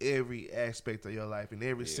you in every aspect of your life, in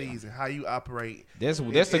every season, how you operate. That's in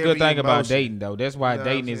the good every thing about emotion. dating though. That's why You know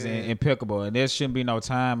dating what I'm is saying? impeccable, and there shouldn't be no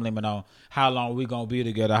time limit on how long we gonna be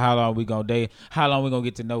together, how long we gonna date, how long we gonna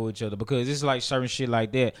get to know each other. Because it's like certain shit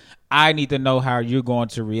like that. I need to know how you're going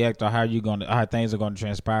to react or how things are going to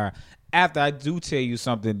transpire after I do tell you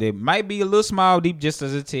something that might be a little small, deep, just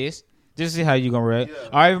as a test. Just see how you gonna react.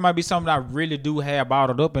 Yeah. Or it might be something I really do have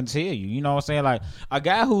bottled up and tell you. You know what I'm saying? Like a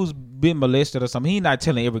guy who's been molested or something, he's not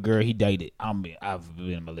telling every girl he dated, I've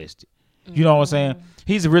been molested. You know what I'm saying?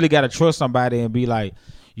 He's really got to trust somebody and be like,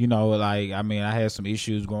 you know, like, I mean, I had some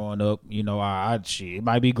issues growing up. You know, shit, it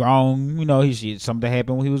might be grown. You know, something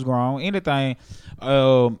happened when he was grown. Anything,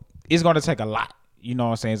 it's gonna take a lot. You know what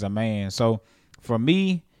I'm saying? As a man. So for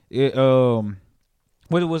me,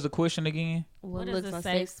 what was the question again? What looks does a a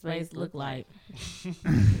safe space look like?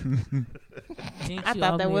 I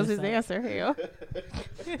thought that was his answer. Hell,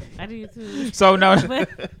 I did too. So no,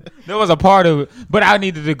 there was a part of it, but I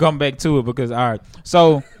needed to come back to it because all right.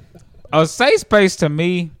 So a safe space to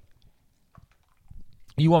me,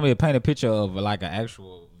 you want me to paint a picture of like an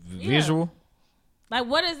actual visual? Like,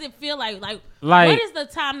 what does it feel like? Like, what is the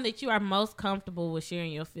time that you are most comfortable with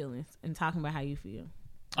sharing your feelings and talking about how you feel?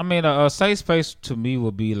 I mean, a safe space to me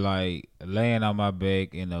would be like laying on my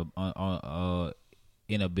back in a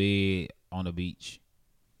bed on the beach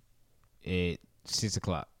at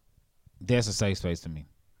 6:00. That's a safe space to me.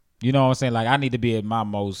 You know what I'm saying? Like, I need to be at my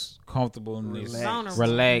most comfortable,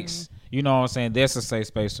 relaxed. You know what I'm saying? That's a safe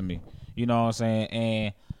space to me. You know what I'm saying?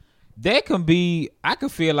 And that can be, I can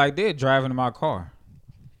feel like they're driving in my car.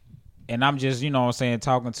 And I'm just, you know what I'm saying,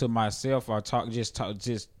 talking to myself or just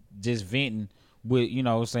venting with, you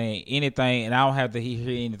know what I'm saying, anything. And I don't have to hear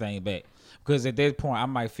anything back. Because at that point, I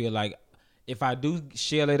might feel like if I do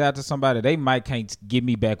share it out to somebody, they might can't give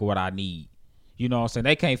me back what I need. You know what I'm saying?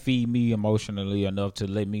 They can't feed me emotionally enough to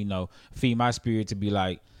let me know, feed my spirit to be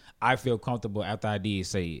like, I feel comfortable after I did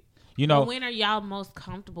say it. You know, but when are y'all most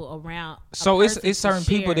comfortable around? So it's certain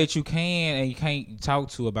people that you can and you can't talk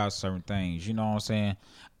to about certain things. You know what I'm saying?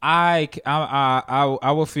 I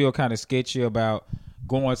would feel kind of sketchy about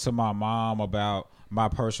going to my mom about my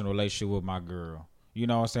personal relationship with my girl. You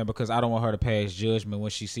know what I'm saying? Because I don't want her to pass judgment when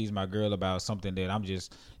she sees my girl about something that I'm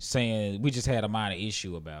just saying we just had a minor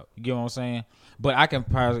issue about. You get what I'm saying? But I can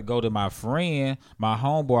probably go to my friend, my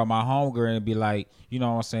homeboy, my homegirl and be like, you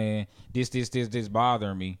know what I'm saying? This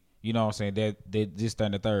bothering me. You know what I'm saying? That this, that,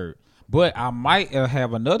 and the third. But I might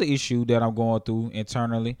have another issue that I'm going through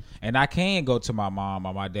internally, and I can go to my mom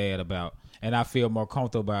or my dad about, and I feel more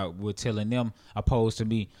comfortable with telling them opposed to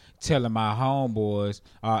me telling my homeboys.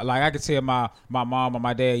 Like I could tell my mom or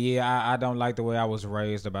my dad, I don't like the way I was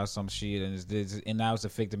raised about some shit, and now it's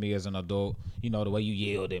affecting me as an adult. You know, the way you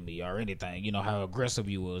yelled at me or anything. You know how aggressive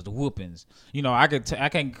you was, the whoopings. You know, I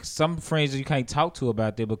can't. Some friends you can't talk to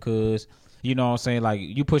about that because. You know what I'm saying? Like,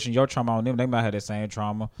 you pushing your trauma on them, they might have that same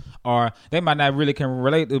trauma. Or they might not really can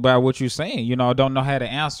relate about what you're saying. You know, don't know how the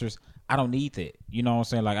answers. I don't need that. You know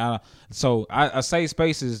what I'm saying? Like, a safe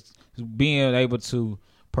space is being able to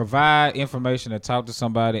provide information to talk to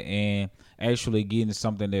somebody and actually getting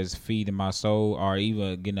something that's feeding my soul or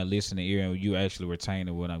even getting a listening ear and you actually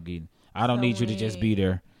retaining what I'm getting. I don't need you to just be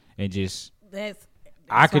there and just...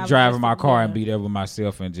 I could drive in my car and be there with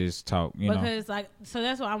myself and just talk, you know. Because, like, so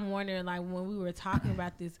that's what I'm wondering, like, when we were talking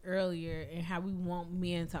about this earlier and how we want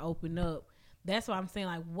men to open up, that's what I'm saying,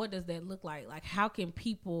 like, what does that look like? Like, how can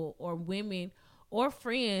people or women or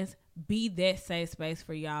friends be that safe space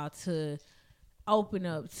for y'all to open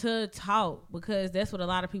up, to talk? Because that's what a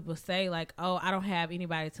lot of people say, like, oh, I don't have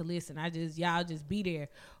anybody to listen. Y'all just be there.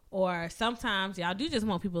 Or sometimes y'all do just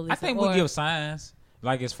want people to listen. I think we give signs.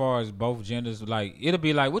 Like, as far as both genders, like, it'll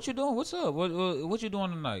be like, what you doing? What's up? What you doing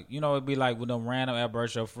tonight? You know, it'd be like with them random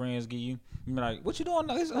outbursts your friends give you. You be like, what you doing?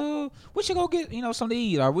 We should go get, you know, something to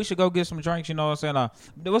eat. Or we should go get some drinks, you know what I'm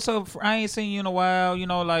saying? What's up? I ain't seen you in a while. You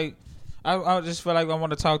know, like, I just feel like I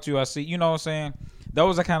want to talk to you. I see, you know what I'm saying?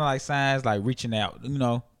 Those are kind of like signs, like, reaching out, you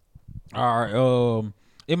know. Or,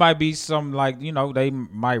 it might be some, like, you know, they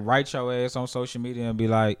might write your ass on social media and be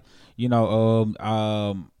like, you know,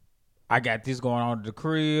 I got this going on at the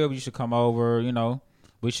crib. You should come over, you know.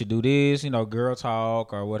 We should do this, you know, girl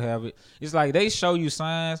talk or whatever. It's like they show you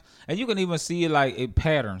signs, and you can even see it like in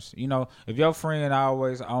patterns. You know, if your friend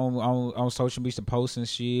always on social media posting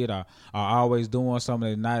shit or always doing something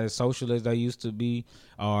that's not as social as they used to be,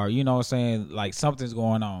 or, you know what I'm saying, like something's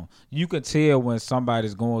going on. You can tell when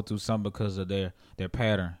somebody's going through something because of their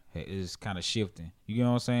pattern is kind of shifting. You know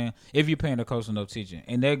what I'm saying? If you're paying a close enough attention.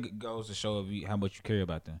 And that goes to show how much you care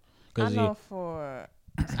about them. I know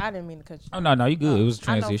I didn't mean to cut you. Oh, no, you good. It was a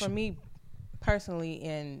transition. I know for me personally,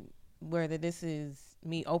 and whether this is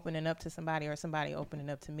me opening up to somebody or somebody opening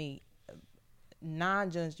up to me,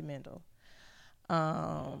 non-judgmental.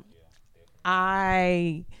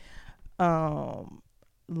 I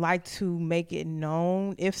like to make it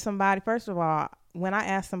known if somebody, first of all, when I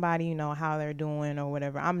ask somebody, you know, how they're doing or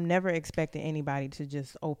whatever, I'm never expecting anybody to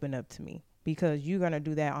just open up to me because you're going to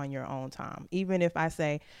do that on your own time. Even if I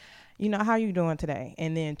say, you know, how you doing today?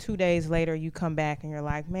 And then 2 days later you come back and you're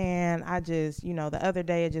like, man, I just, you know, the other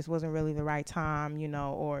day it just wasn't really the right time, you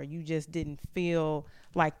know, or you just didn't feel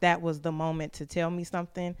like that was the moment to tell me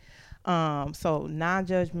something. So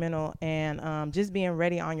non-judgmental and just being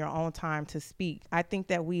ready on your own time to speak. I think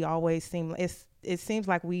that we always it seems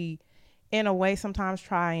like we, in a way, sometimes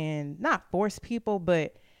try and not force people,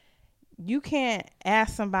 but you can't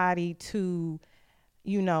ask somebody to,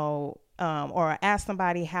 you know, or ask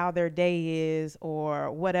somebody how their day is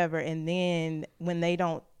or whatever. And then when they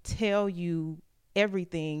don't tell you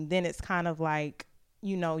everything, then it's kind of like,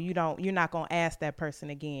 you know, you're not going to ask that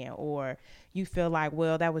person again, or you feel like,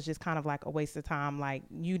 well, that was just kind of like a waste of time. Like,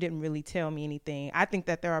 you didn't really tell me anything. I think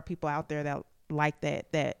that there are people out there that like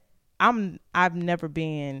that I've never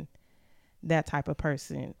been that type of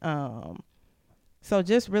person. So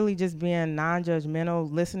just really just being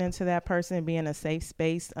non-judgmental, listening to that person, being a safe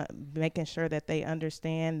space, making sure that they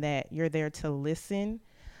understand that you're there to listen,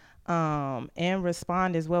 and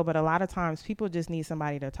respond as well. But a lot of times people just need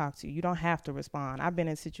somebody to talk to. You don't have to respond. I've been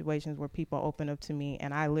in situations where people open up to me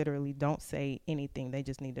and I literally don't say anything. They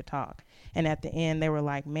just need to talk. And at the end they were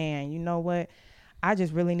like, man, you know what? I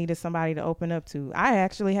just really needed somebody to open up to. I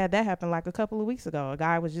actually had that happen like a couple of weeks ago. A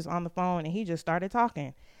guy was just on the phone and he just started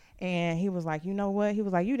talking. And he was like, you know what? He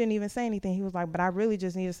was like, you didn't even say anything. He was like, but I really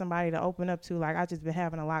just needed somebody to open up to. Like, I just been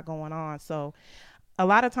having a lot going on. So a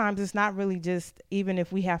lot of times it's not really just even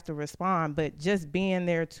if we have to respond, but just being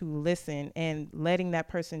there to listen and letting that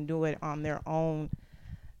person do it on their own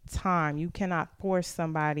time. You cannot force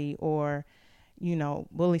somebody or, you know,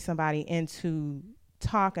 bully somebody into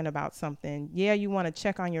talking about something. Yeah, you want to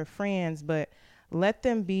check on your friends, but let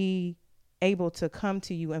them be able to come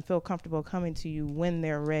to you and feel comfortable coming to you when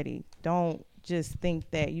they're ready. Don't just think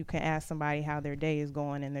that you can ask somebody how their day is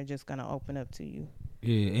going and they're just going to open up to you.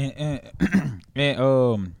 Yeah,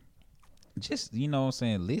 and just, you know what I'm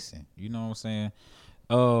saying, listen. You know what I'm saying?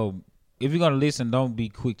 If you're gonna listen, don't be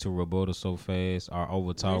quick to rebuttal so fast or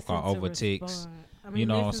over talk or over text. You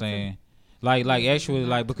know what I'm saying? Like actually,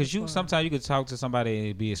 like, because you sometimes you could talk to somebody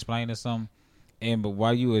and be explaining something, and but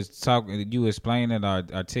while you was talking, you explaining or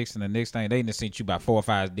texting the next thing, they done sent you about 4 or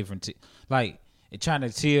 5 different like trying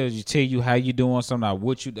to tell you how you doing something or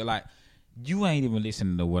what you like. You ain't even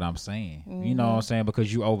listening to what I'm saying. Mm-hmm. You know what I'm saying?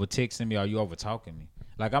 Because you over texting me or you over talking me.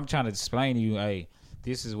 Like, I'm trying to explain to you, hey,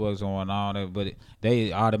 this is what's going on, but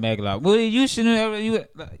they automatically like, well, you shouldn't have.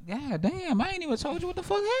 Like, God damn, I ain't even told you what the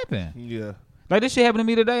fuck happened. Yeah. Like, this shit happened to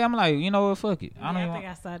me today. I'm like, you know what, fuck it. I think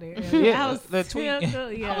I saw that. Yeah, I was the tweet.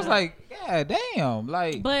 yeah. I was like, God damn,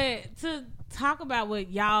 like. But to talk about what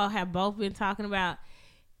y'all have both been talking about,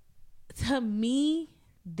 to me,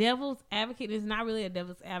 devil's advocate is not really a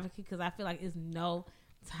devil's advocate because I feel like it's no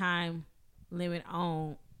time limit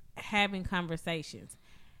on having conversations.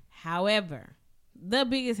 However, the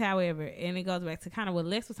biggest however, and it goes back to kind of what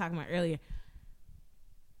Lex was talking about earlier,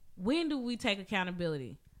 when do we take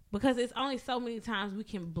accountability? Because it's only so many times we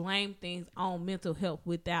can blame things on mental health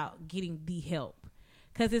without getting the help.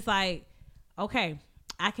 Because it's like, okay,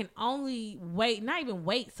 I can only wait, not even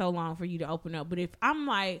wait so long for you to open up. But if I'm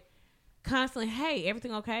like, constantly, hey,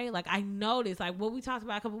 everything okay? Like, I noticed, like what we talked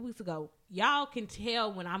about a couple of weeks ago, y'all can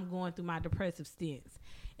tell when I'm going through my depressive stints.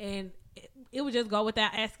 And it would just go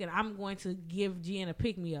without asking, I'm going to give Jen a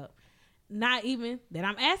pick-me-up. Not even that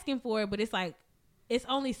I'm asking for it, but it's like, it's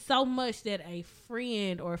only so much that a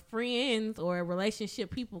friend or friends or a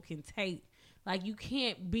relationship people can take. Like, you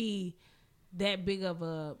can't be that big of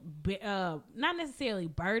a, not necessarily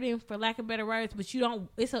burden, for lack of better words, but you don't,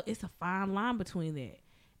 it's a fine line between that.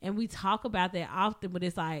 And we talk about that often, but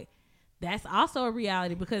it's like, that's also a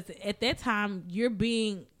reality because at that time you're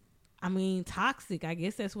being, toxic. I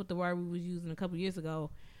guess that's what the word we was using a couple years ago.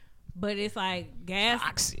 But it's like gas.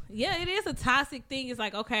 Toxic. Yeah, it is a toxic thing. It's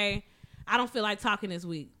like, okay, I don't feel like talking this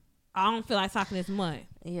week. I don't feel like talking this month.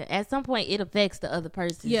 Yeah, at some point it affects the other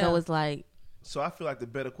person. Yeah. So it's like. So I feel like the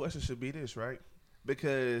better question should be this, right?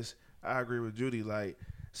 Because I agree with Judy, like,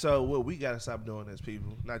 so what we got to stop doing as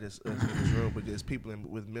people, not just us in this room, but just people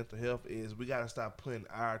with mental health, is we got to stop putting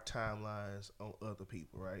our timelines on other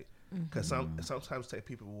people, right? Because sometimes take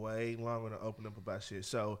people way longer to open up about shit.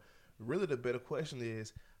 So really the better question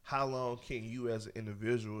is, how long can you as an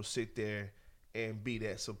individual sit there and be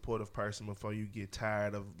that supportive person before you get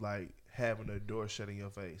tired of, like, having a door shut in your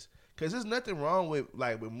face? Because there's nothing wrong with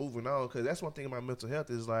moving on, because that's one thing about mental health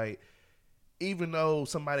is, like, even though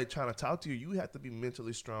somebody trying to talk to you, you have to be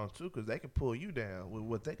mentally strong too, because they can pull you down with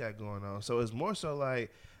what they got going on. So it's more so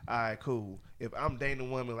like, all right, cool. If I'm dating a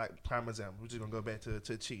woman, like, prime example, we're just going to go back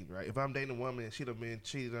to cheating, right? If I'm dating a woman and she done been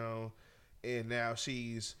cheated on and now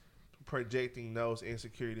she's projecting those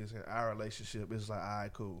insecurities in our relationship, it's like, all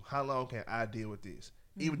right, cool. How long can I deal with this?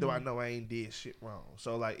 Even though I know I ain't did shit wrong.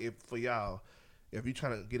 So, like, if for y'all, if you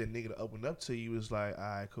trying to get a nigga to open up to you, it's like, all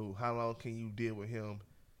right, cool. How long can you deal with him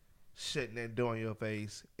shutting that door in your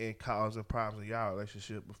face and causing problems in y'all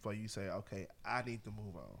relationship before you say, okay, I need to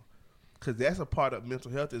move on? Because that's a part of mental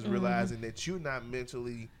health, is realizing that you're not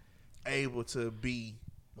mentally able to be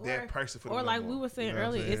that person for them. Or like we were saying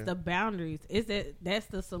earlier, it's the boundaries. That's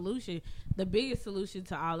the solution. The biggest solution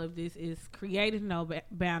to all of this is creating no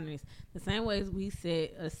boundaries. The same way as we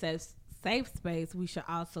set a safe space, we should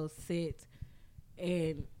also set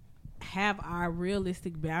and have our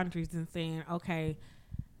realistic boundaries and saying, okay,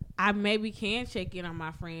 I maybe can check in on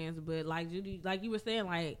my friends, but like Judy, like you were saying,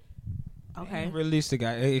 like, Okay. Realistic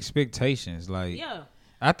expectations. Like, Yeah.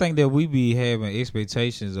 I think that we be having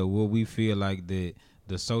expectations of what we feel like the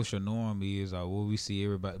social norm is, or what we see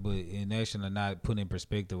everybody, but in actually not put in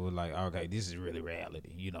perspective of like, okay, this is really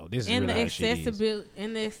reality. You know, this is And really the how shit is.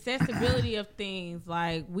 accessibility of things,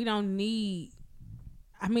 like we don't need.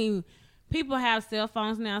 I mean, people have cell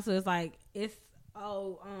phones now, so it's like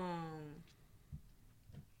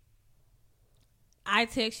I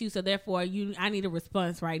text you, so therefore I need a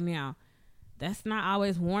response right now. That's not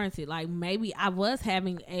always warranted. Like maybe I was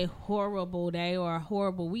having a horrible day or a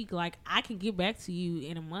horrible week. Like I can get back to you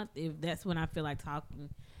in a month if that's when I feel like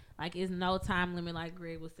talking. Like it's no time limit, like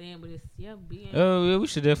Greg was saying, but it's being. Oh, yeah, we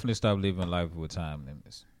should definitely stop living life with time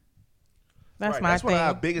limits. That's Right, my that's thing. one of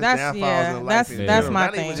our biggest That's downfalls in life. That's in that's general. my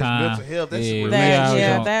Not even thing. just mental health. That's Yeah,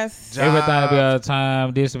 relationships. That's Job. Everything be a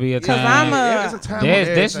time. This will be a time. I'm a- There's a time on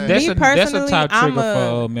That's everything. Me a personally, top I'm trigger a-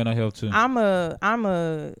 for mental health too. I'm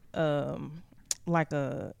a like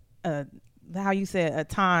a how you said, a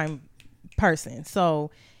time person.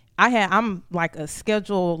 So I'm like a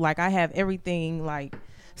schedule, like I have everything, like,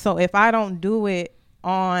 so if I don't do it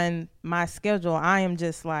on my schedule, I am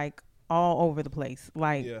just like all over the place.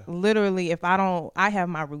 Like literally, if I have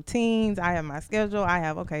my routines, I have my schedule, I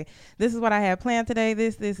have, okay, this is what I have planned today,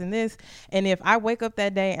 this and this. And if I wake up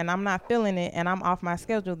that day and I'm not feeling it and I'm off my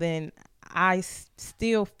schedule, then I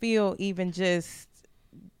still feel even just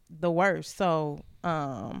the worst. So,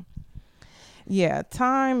 yeah,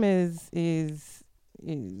 time is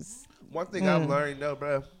One thing I've learned though,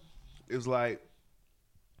 bro, is like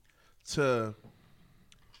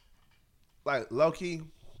low key,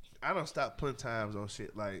 I don't stop putting times on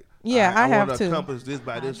shit. Like, yeah, I have want to to accomplish this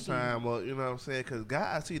by this time, or you know what I'm saying? Because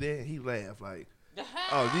God see that and he laugh like,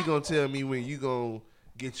 oh, you gonna tell me when you gonna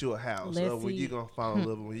get you a house, Let's or when see. you gonna fall in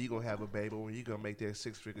love, or when you gonna have a baby, or when you gonna make that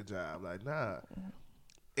 6-figure job? Like, nah.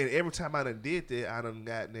 And every time I done did that, I done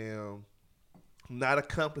goddamn not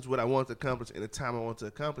accomplished what I wanted to accomplish in the time I wanted to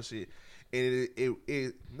accomplish it. And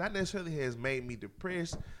it not necessarily has made me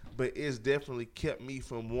depressed, but it's definitely kept me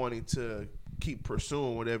from wanting to keep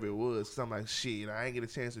pursuing whatever it was. Cause I'm like, shit, I ain't get a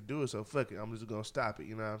chance to do it, so fuck it, I'm just gonna stop it.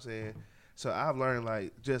 You know what I'm saying? So I've learned,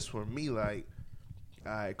 like, just for me, like,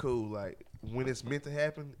 all right, cool. Like, when it's meant to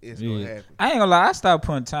happen, it's gonna happen. I ain't gonna lie, I stopped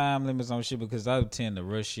putting time limits on shit because I tend to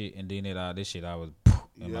rush shit, and then this shit I was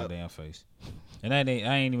in my damn face. And I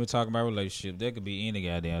ain't even talking about relationship. That could be any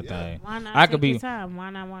goddamn thing. Why not I take could be your time? Why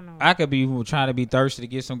not? I could be trying to be thirsty to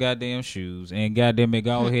get some goddamn shoes, and goddamn it,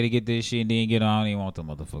 go ahead and get this shit, and then get on. I don't even want them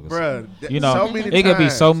motherfuckers. Bruh, You know, so many it could be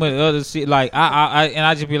times. so much other shit. Like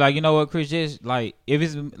I just be like, you know what, Chris, just like if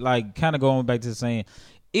it's like kind of going back to saying,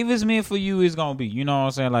 if it's meant for you, it's gonna be. You know what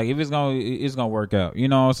I'm saying? Like if it's gonna work out. You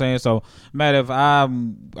know what I'm saying? So matter if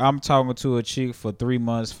I'm talking to a chick for 3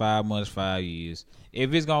 months, 5 months, 5 years.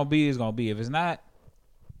 If it's gonna be, it's gonna be. If it's not,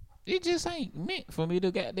 it just ain't meant for me to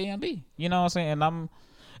goddamn be. You know what I'm saying? And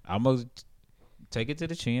I'm gonna take it to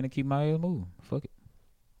the chin and keep my ass moving. Fuck it.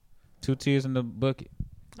 2 tears in the bucket.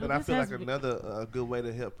 And I feel like another good way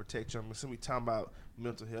to help protect you. Since we talking about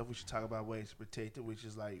mental health, we should talk about ways to protect it, which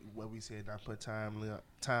is like what we said, not put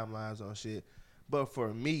timelines on shit. But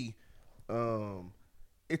for me,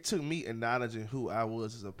 it took me acknowledging who I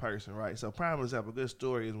was as a person, right? So prime example, a good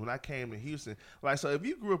story is when I came to Houston. Like, so if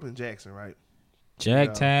you grew up in Jackson, right?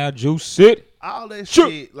 Jacktown, Juice City. All that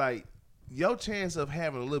shit, like, your chance of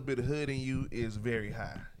having a little bit of hood in you is very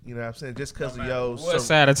high. You know what I'm saying? Just because of your What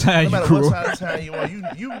side of town no you matter grew what up? side of town you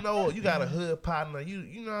on, you know you got a hood partner.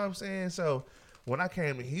 You know what I'm saying? So when I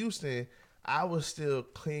came to Houston, I was still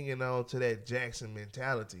clinging on to that Jackson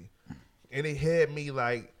mentality, and it had me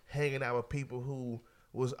like hanging out with people who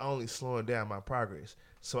was only slowing down my progress.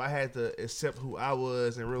 So I had to accept who I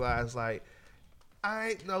was and realize, like, I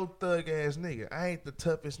ain't no thug ass nigga. I ain't the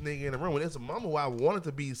toughest nigga in the room. And there's a moment where I wanted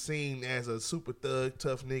to be seen as a super thug,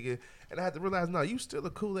 tough nigga, and I had to realize, no, you still a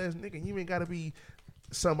cool ass nigga. You ain't gotta be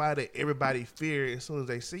somebody that everybody fear as soon as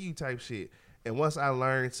they see you type shit. And once I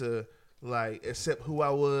learned to like accept who I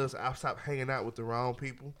was, I stopped hanging out with the wrong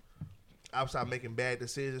people. I stopped making bad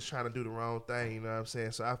decisions, trying to do the wrong thing. You know what I'm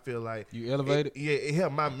saying? So I feel like You elevated? it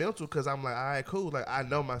helped my mental because I'm like, all right, cool. Like, I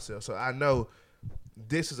know myself, so I know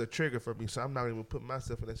this is a trigger for me. So I'm not even putting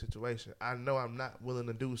myself in that situation. I know I'm not willing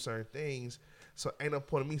to do certain things. So ain't no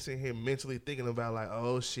point of me sitting here mentally thinking about like,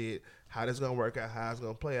 oh shit, how this gonna work out, how it's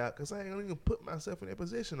gonna play out, because I ain't gonna even put myself in that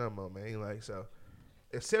position no more, man. Like, so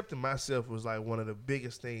accepting myself was like one of the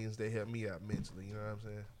biggest things that helped me out mentally. You know what I'm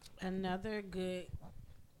saying? Another good,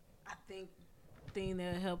 I think, thing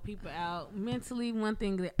that helped people out mentally. One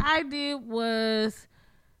thing that I did was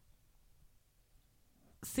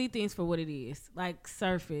see things for what it is, like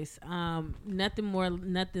surface. Nothing more,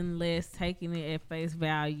 nothing less. Taking it at face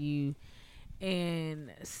value,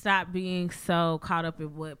 and stop being so caught up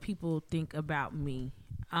in what people think about me.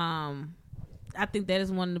 I think that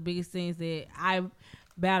is one of the biggest things that I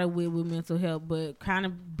battle with mental health. But kind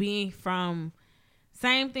of being from,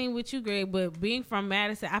 same thing with you, Greg. But being from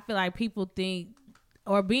Madison, I feel like people think,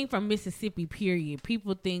 or being from Mississippi, period.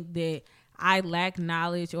 People think that I lack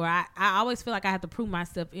knowledge, or I always feel like I have to prove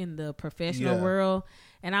myself in the professional world.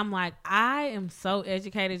 And I'm like, I am so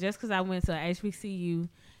educated just because I went to HBCU,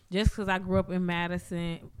 just because I grew up in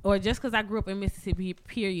Madison, or just because I grew up in Mississippi,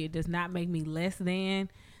 period, does not make me less than.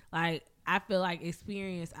 Like, I feel like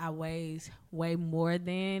experience outweighs way more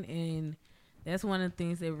than. And that's one of the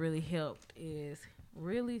things that really helped, is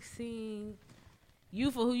really seeing you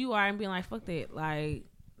for who you are and being like, fuck that. Like,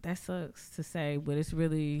 that sucks to say, but it's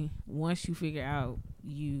really, once you figure out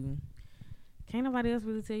you, can't nobody else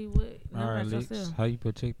really tell you what. All right, Lex, how you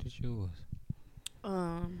protected yours?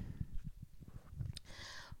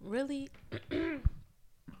 Really,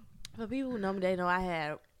 for people who know me, they know I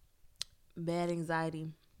had bad anxiety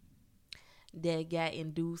that got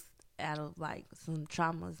induced out of like some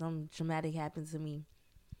trauma, some traumatic happened to me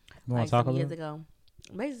like some years ago.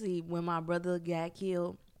 Basically, when my brother got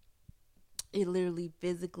killed, it literally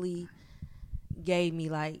physically gave me,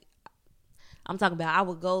 like, I'm talking about, I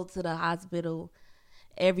would go to the hospital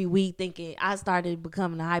every week thinking, I started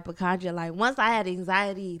becoming a hypochondriac. Like, once I had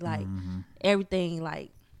anxiety, like, everything,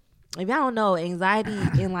 like, if y'all don't know, anxiety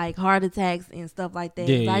and, like, heart attacks and stuff like that,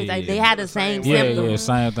 they had the same symptoms. Yeah,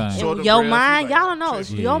 same thing. And your mind, y'all don't know,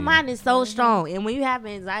 your mind is so strong. And when you have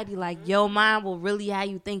anxiety, like, your mind will really have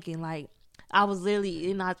you thinking. Like, I was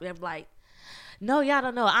literally in the hospital, like, no, y'all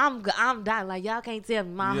don't know. I'm dying. Like, y'all can't tell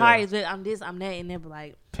me. My heart is, I'm this, I'm that. And they be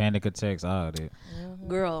like, panic attacks, all that.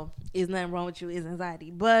 Girl, is nothing wrong with you. It's anxiety.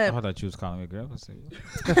 But I thought you was calling me a girl.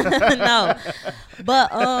 no. But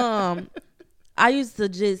I used to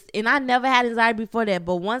just, and I never had anxiety before that.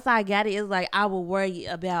 But once I got it, it's like I would worry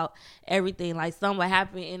about everything. Like, something would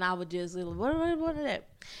happen, and I would just, what is that?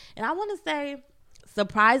 And I want to say,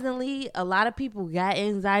 surprisingly, a lot of people got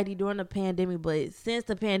anxiety during the pandemic, but since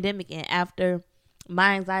the pandemic and after,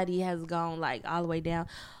 my anxiety has gone like all the way down.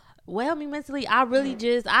 What helped me mentally, I really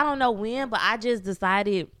just, I don't know when, but I just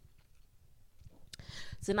decided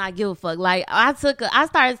to not give a fuck. Like, I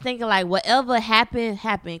started thinking like, whatever happened.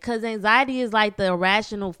 Cause anxiety is like the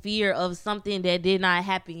irrational fear of something that did not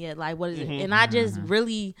happen yet. Like, what is it? And I just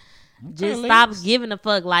really just stopped giving a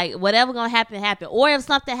fuck. Like, whatever gonna happen. Or if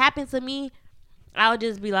something happened to me, I would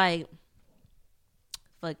just be like,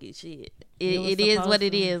 fuck it, shit. It is what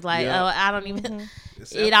it is. Like, I don't even.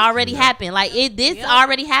 It already happened. Like, this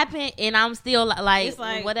already happened, and I'm still like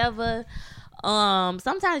whatever.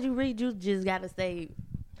 Sometimes you really just gotta say,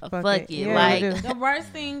 fuck it. Yeah, like, the worst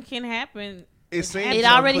thing can happen. It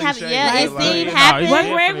already happened. Yeah, it seemed happen. happen.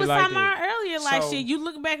 What Greg was talking about earlier, like, So- shit, you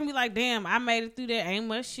look back and be like, damn, I made it through that. Ain't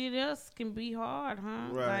much shit else can be hard,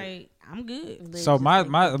 huh? Right. Like, I'm good. So my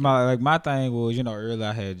thing was, earlier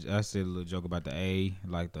I said a little joke about the A,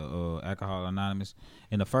 like the Alcohol Anonymous,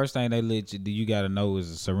 and the first thing they you got to know is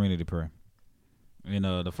a serenity prayer.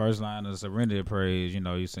 The first line of the serenity prayer is,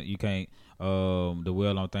 you can't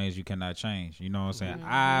dwell on things you cannot change. You know what I'm saying?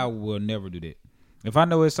 I will never do that. If I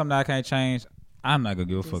know it's something I can't change, I'm not gonna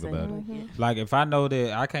give a fuck about it. Like, if I know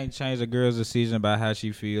that I can't change a girl's decision about how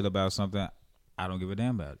she feel about something, I don't give a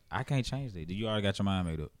damn about it. I can't change that. You already got your mind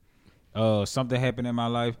made up. Something happened in my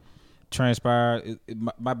life, transpired.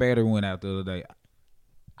 My battery went out the other day.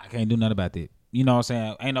 I can't do nothing about that. You know what I'm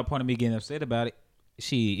saying? Ain't no point in me getting upset about it.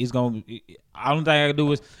 It's gonna. Only thing I can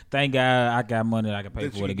do is thank God I got money that I can pay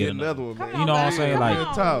for to get another one. Man. You know what I'm saying?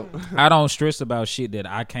 Like, I don't stress about shit that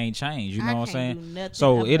I can't change. You know what I'm saying?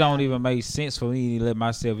 So it don't even make sense for me to let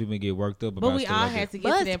myself even get worked up about. But we all had to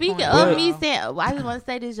get to that speaking point. of me saying, I just want to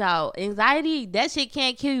say this, y'all. Anxiety, that shit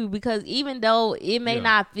can't kill you, because even though it may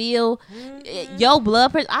not feel your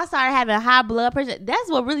blood pressure, I started having high blood pressure. That's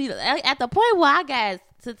what really, at the point where I got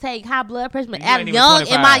to take high blood pressure. I'm young,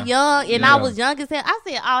 and I was young as hell. I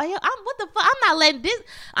said, "Oh hell, what the fuck? I'm not letting this.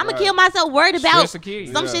 I'm gonna kill myself. Worried about some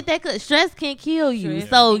shit that could stress can kill you.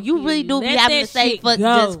 So you really do be having to say, fuck,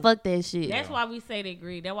 just fuck that shit. That's why we say that,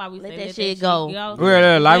 Greg. That's why we let say that shit go.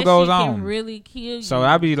 Life goes on. Can really kill you. So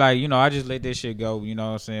I be like, I just let that shit go. You know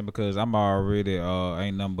what I'm saying? Because I'm already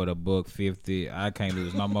ain't nothing but $150. I can't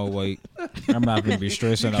lose no more weight. I'm not gonna be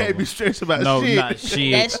stressing. You can't be stressed about shit. shit. Not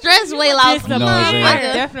shit. That stress weight loss. You know what I'm saying?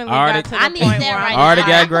 definitely Already- got to I the need point that where right I already now.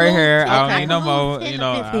 got gray hair. I Okay. don't need no more. 10 You to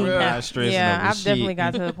know, 15 I'm pounds. not stressing Yeah, over I've definitely shit.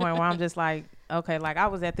 got to the point where I'm just like, okay, like I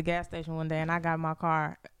was at the gas station one day and I got in my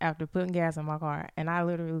car after putting gas in my car and I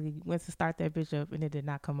literally went to start that bitch up and it did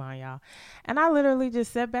not come on, y'all. And I literally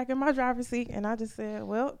just sat back in my driver's seat and I just said,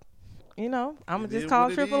 well, you know, I'm It gonna just is call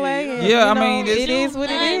what it AAA. is. And, Yeah, I you know, mean, it's- it is what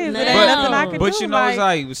it is. It ain't But- nothing I can But do. you know, it's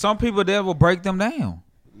like some people that will break them down.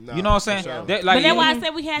 Nah, You know what I'm for saying? sure. That, like, But that's why I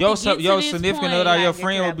said we had your to get to your this significant point. other, your Like,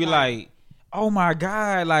 friend get to would be that like, "Oh my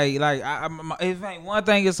god!" Like if ain't one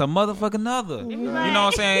thing, it's a motherfucking other. You know what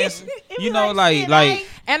I'm saying? It's- you know, like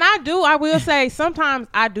And I will say, sometimes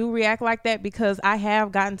I do react like that because I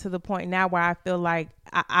have gotten to the point now where I feel like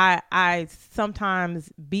I sometimes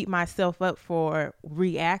beat myself up for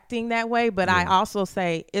reacting that way, but I also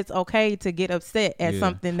say it's okay to get upset at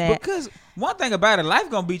something that. because one thing about it, life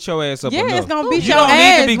gonna beat your ass up. Yeah, enough. it's gonna beat You your don't need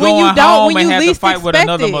ass to be when going you don't home when and you have to least fight expect with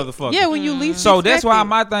another it. motherfucker. Yeah, when you least. So that's why expect it.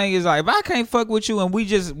 my thing is like, if I can't fuck with you and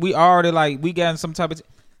we already like we got in some type of,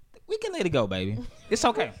 we can let it go, baby. It's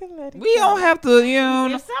okay. We don't have to, you know.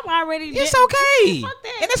 If some already It's did- okay, Fuck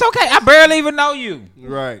that. and it's okay. I barely even know you.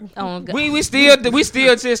 Right, Oh, God. We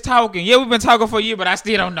still just talking. Yeah, we've been talking for a year, but I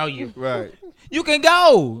still don't know you. right. You can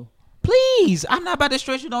go. Please. I'm not about to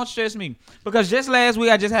stress you. Don't stress me. Because just last week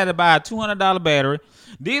I just had to buy a $200 battery.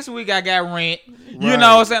 This week I got rent. You Right.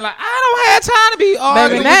 know what I'm saying? Like, I don't have time to be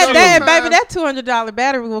arguing Baby, with that $200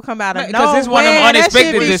 battery will come out of Because nowhere. it's one of them That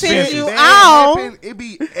unexpected shit be expenses. sending you That out. happen, it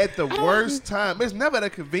be at the worst time. It's never at a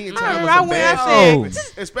convenient I time. With remember some when I bad said-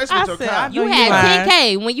 shit, especially I with your said, car. I You know had lying.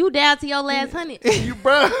 10K when you down to your last 100. You,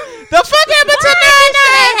 bro. The fuck happened to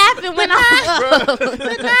That happened when I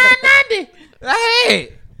the 990? I had.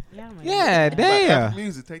 Yeah, damn.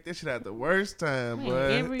 Music, take that shit out the worst time, bro.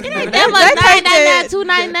 every- that was They take that-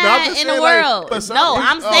 999, No, I'm just $299 in the saying, like, world. but some No, people-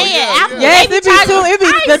 I'm oh, saying yeah, after yeah. Yes, they it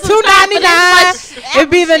be the $2.99. It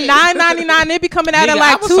be the $9.99. It be coming out at Nigga,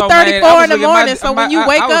 like I was so mad. 2:34 I was in the looking at morning. So when you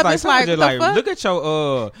wake I was up, it's like, someone what just the fuck? look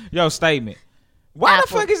at your statement. Why Apple.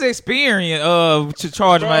 the fuck is Experian to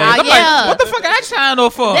charge my Oh, ass? I'm yeah. like, what the fuck I signed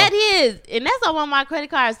up for? That is, and that's on one of my credit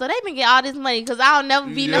cards. So they been get all this money because I'll never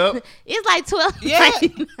be Yep. nothing. It's like 12. Yeah.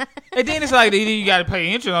 And then it's like, then you got to pay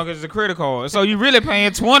interest on because it's a credit card. So you really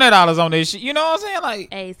paying $20 on this shit. You know what I'm saying? Like,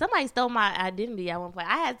 Hey, somebody stole my identity at one point.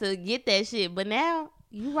 I had to get that shit, but now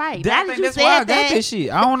you right. I Now think that you that's why I said got that, this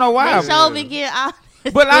shit. I don't know why. they sure been getting all.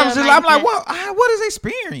 But I'm stuff like, that. what is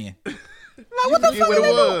Experian? Like, what the Forget fuck what is it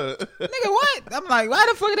they doing? was. Nigga, what? I'm like, why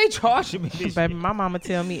the fuck are they charging me this Baby, shit? my mama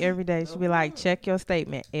tell me every day. She be like, check your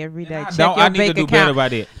statement every day. Check Don't, your I need to bank do account. better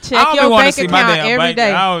about that. Check I don't your even want to bank see my account damn every bank.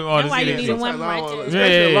 day. I don't want That's to why see you that need shit. a woman right there.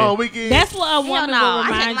 Especially a long weekend. That's what a woman no, will I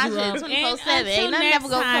check remind my you shit of. 24/7. And Ain't until nothing next ever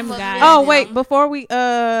gonna time, come up guys. with Oh you wait, know? before we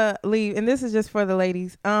leave, and this is just for the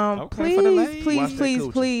ladies. Okay, Please, for the ladies. please, Watch that please,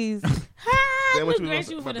 coochie. please. Damn, what Look, you Grace,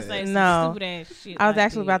 gonna you say finna about say that? some No. stupid ass shit. I was like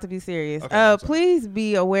actually that. about to be serious. Okay, I'm sorry. Please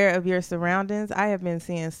be aware of your surroundings. I have been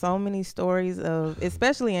seeing so many stories of,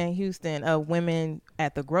 especially in Houston, of women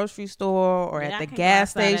at the grocery store or Yeah, at I the can't go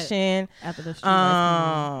gas outside station. after the street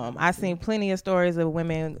lights I seen plenty of stories of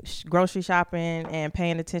women grocery shopping and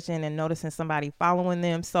paying attention and noticing somebody following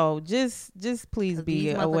them. So just please 'Cause be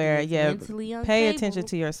these aware. motherfuckers is Yeah, mentally pay unstable. attention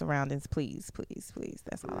to your surroundings, please, please, please.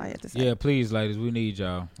 That's all I have to say. Yeah, please, ladies, we need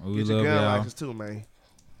y'all. We Get your love gun y'all. license too, man.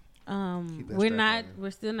 Keep that we're strap not. on.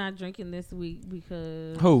 We're still not drinking this week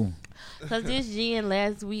because Who? Cause this gin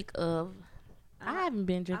last week of I haven't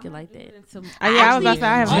been drinking like that. I was about to say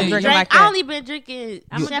I haven't been Gin. drinking like I that. only been drinking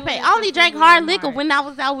I'ma do champagne. it I only for drank February hard and liquor March. when I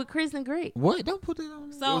was out with Chris and Greg. What? Don't put that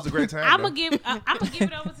on. So It was a great time, I'm though. gonna give. I'm gonna give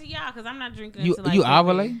it over to y'all because I'm not drinking. You until like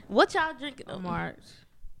ovulate? What y'all drinking? February, March.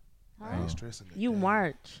 I ain't stressing that. You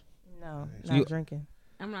March. No, You- not drinking.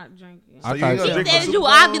 I'm not drinking. I So you thought ain't gonna He drink said for you Super Bowl?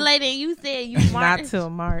 ovulated. You said you Not March. till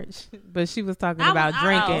March, but she was talking I about was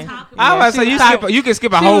drinking. talking I about- was about to say talking- you can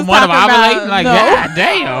skip a she whole was month of talking about- ovulating. Like, no. god Oh,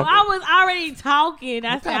 damn. I was already talking.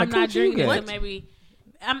 I What said kind I'm of not coochie you drinking got? until maybe.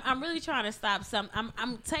 I'm really trying to stop some.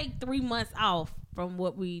 I'm take 3 months off from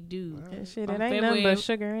what we do. That shit, From it ain't nothing February- but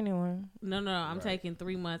sugar anyway. No. I'm taking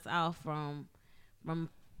 3 months off from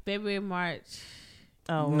February, March.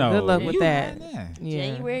 Oh, well, No. good luck with You that. lying there. Yeah.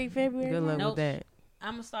 January, February. Good luck Nope. with that.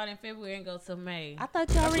 I'm gonna start in February and go till May. I thought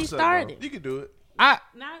you already What's up, bro? started. You can do it. Not.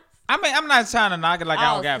 I mean, I'm not trying to knock it like I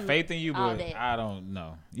Oh, don't got so- faith in you, all but that. I don't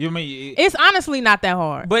know. You mean, It's honestly not that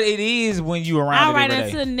hard. but it is when you around All it right.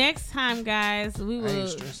 every day. Until next time, guys. We I ain't will.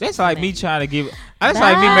 stressing. That's like me trying to give. That's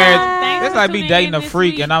like me married. Thanks That's for like me tuning dating in a this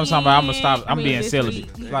freak, and I'm talking about I'm gonna weekend. stop. I'm I mean, being this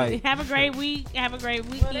celibate. week. Like, Have a great week. Have a great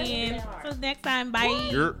weekend. Till next time. Bye.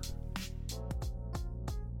 You're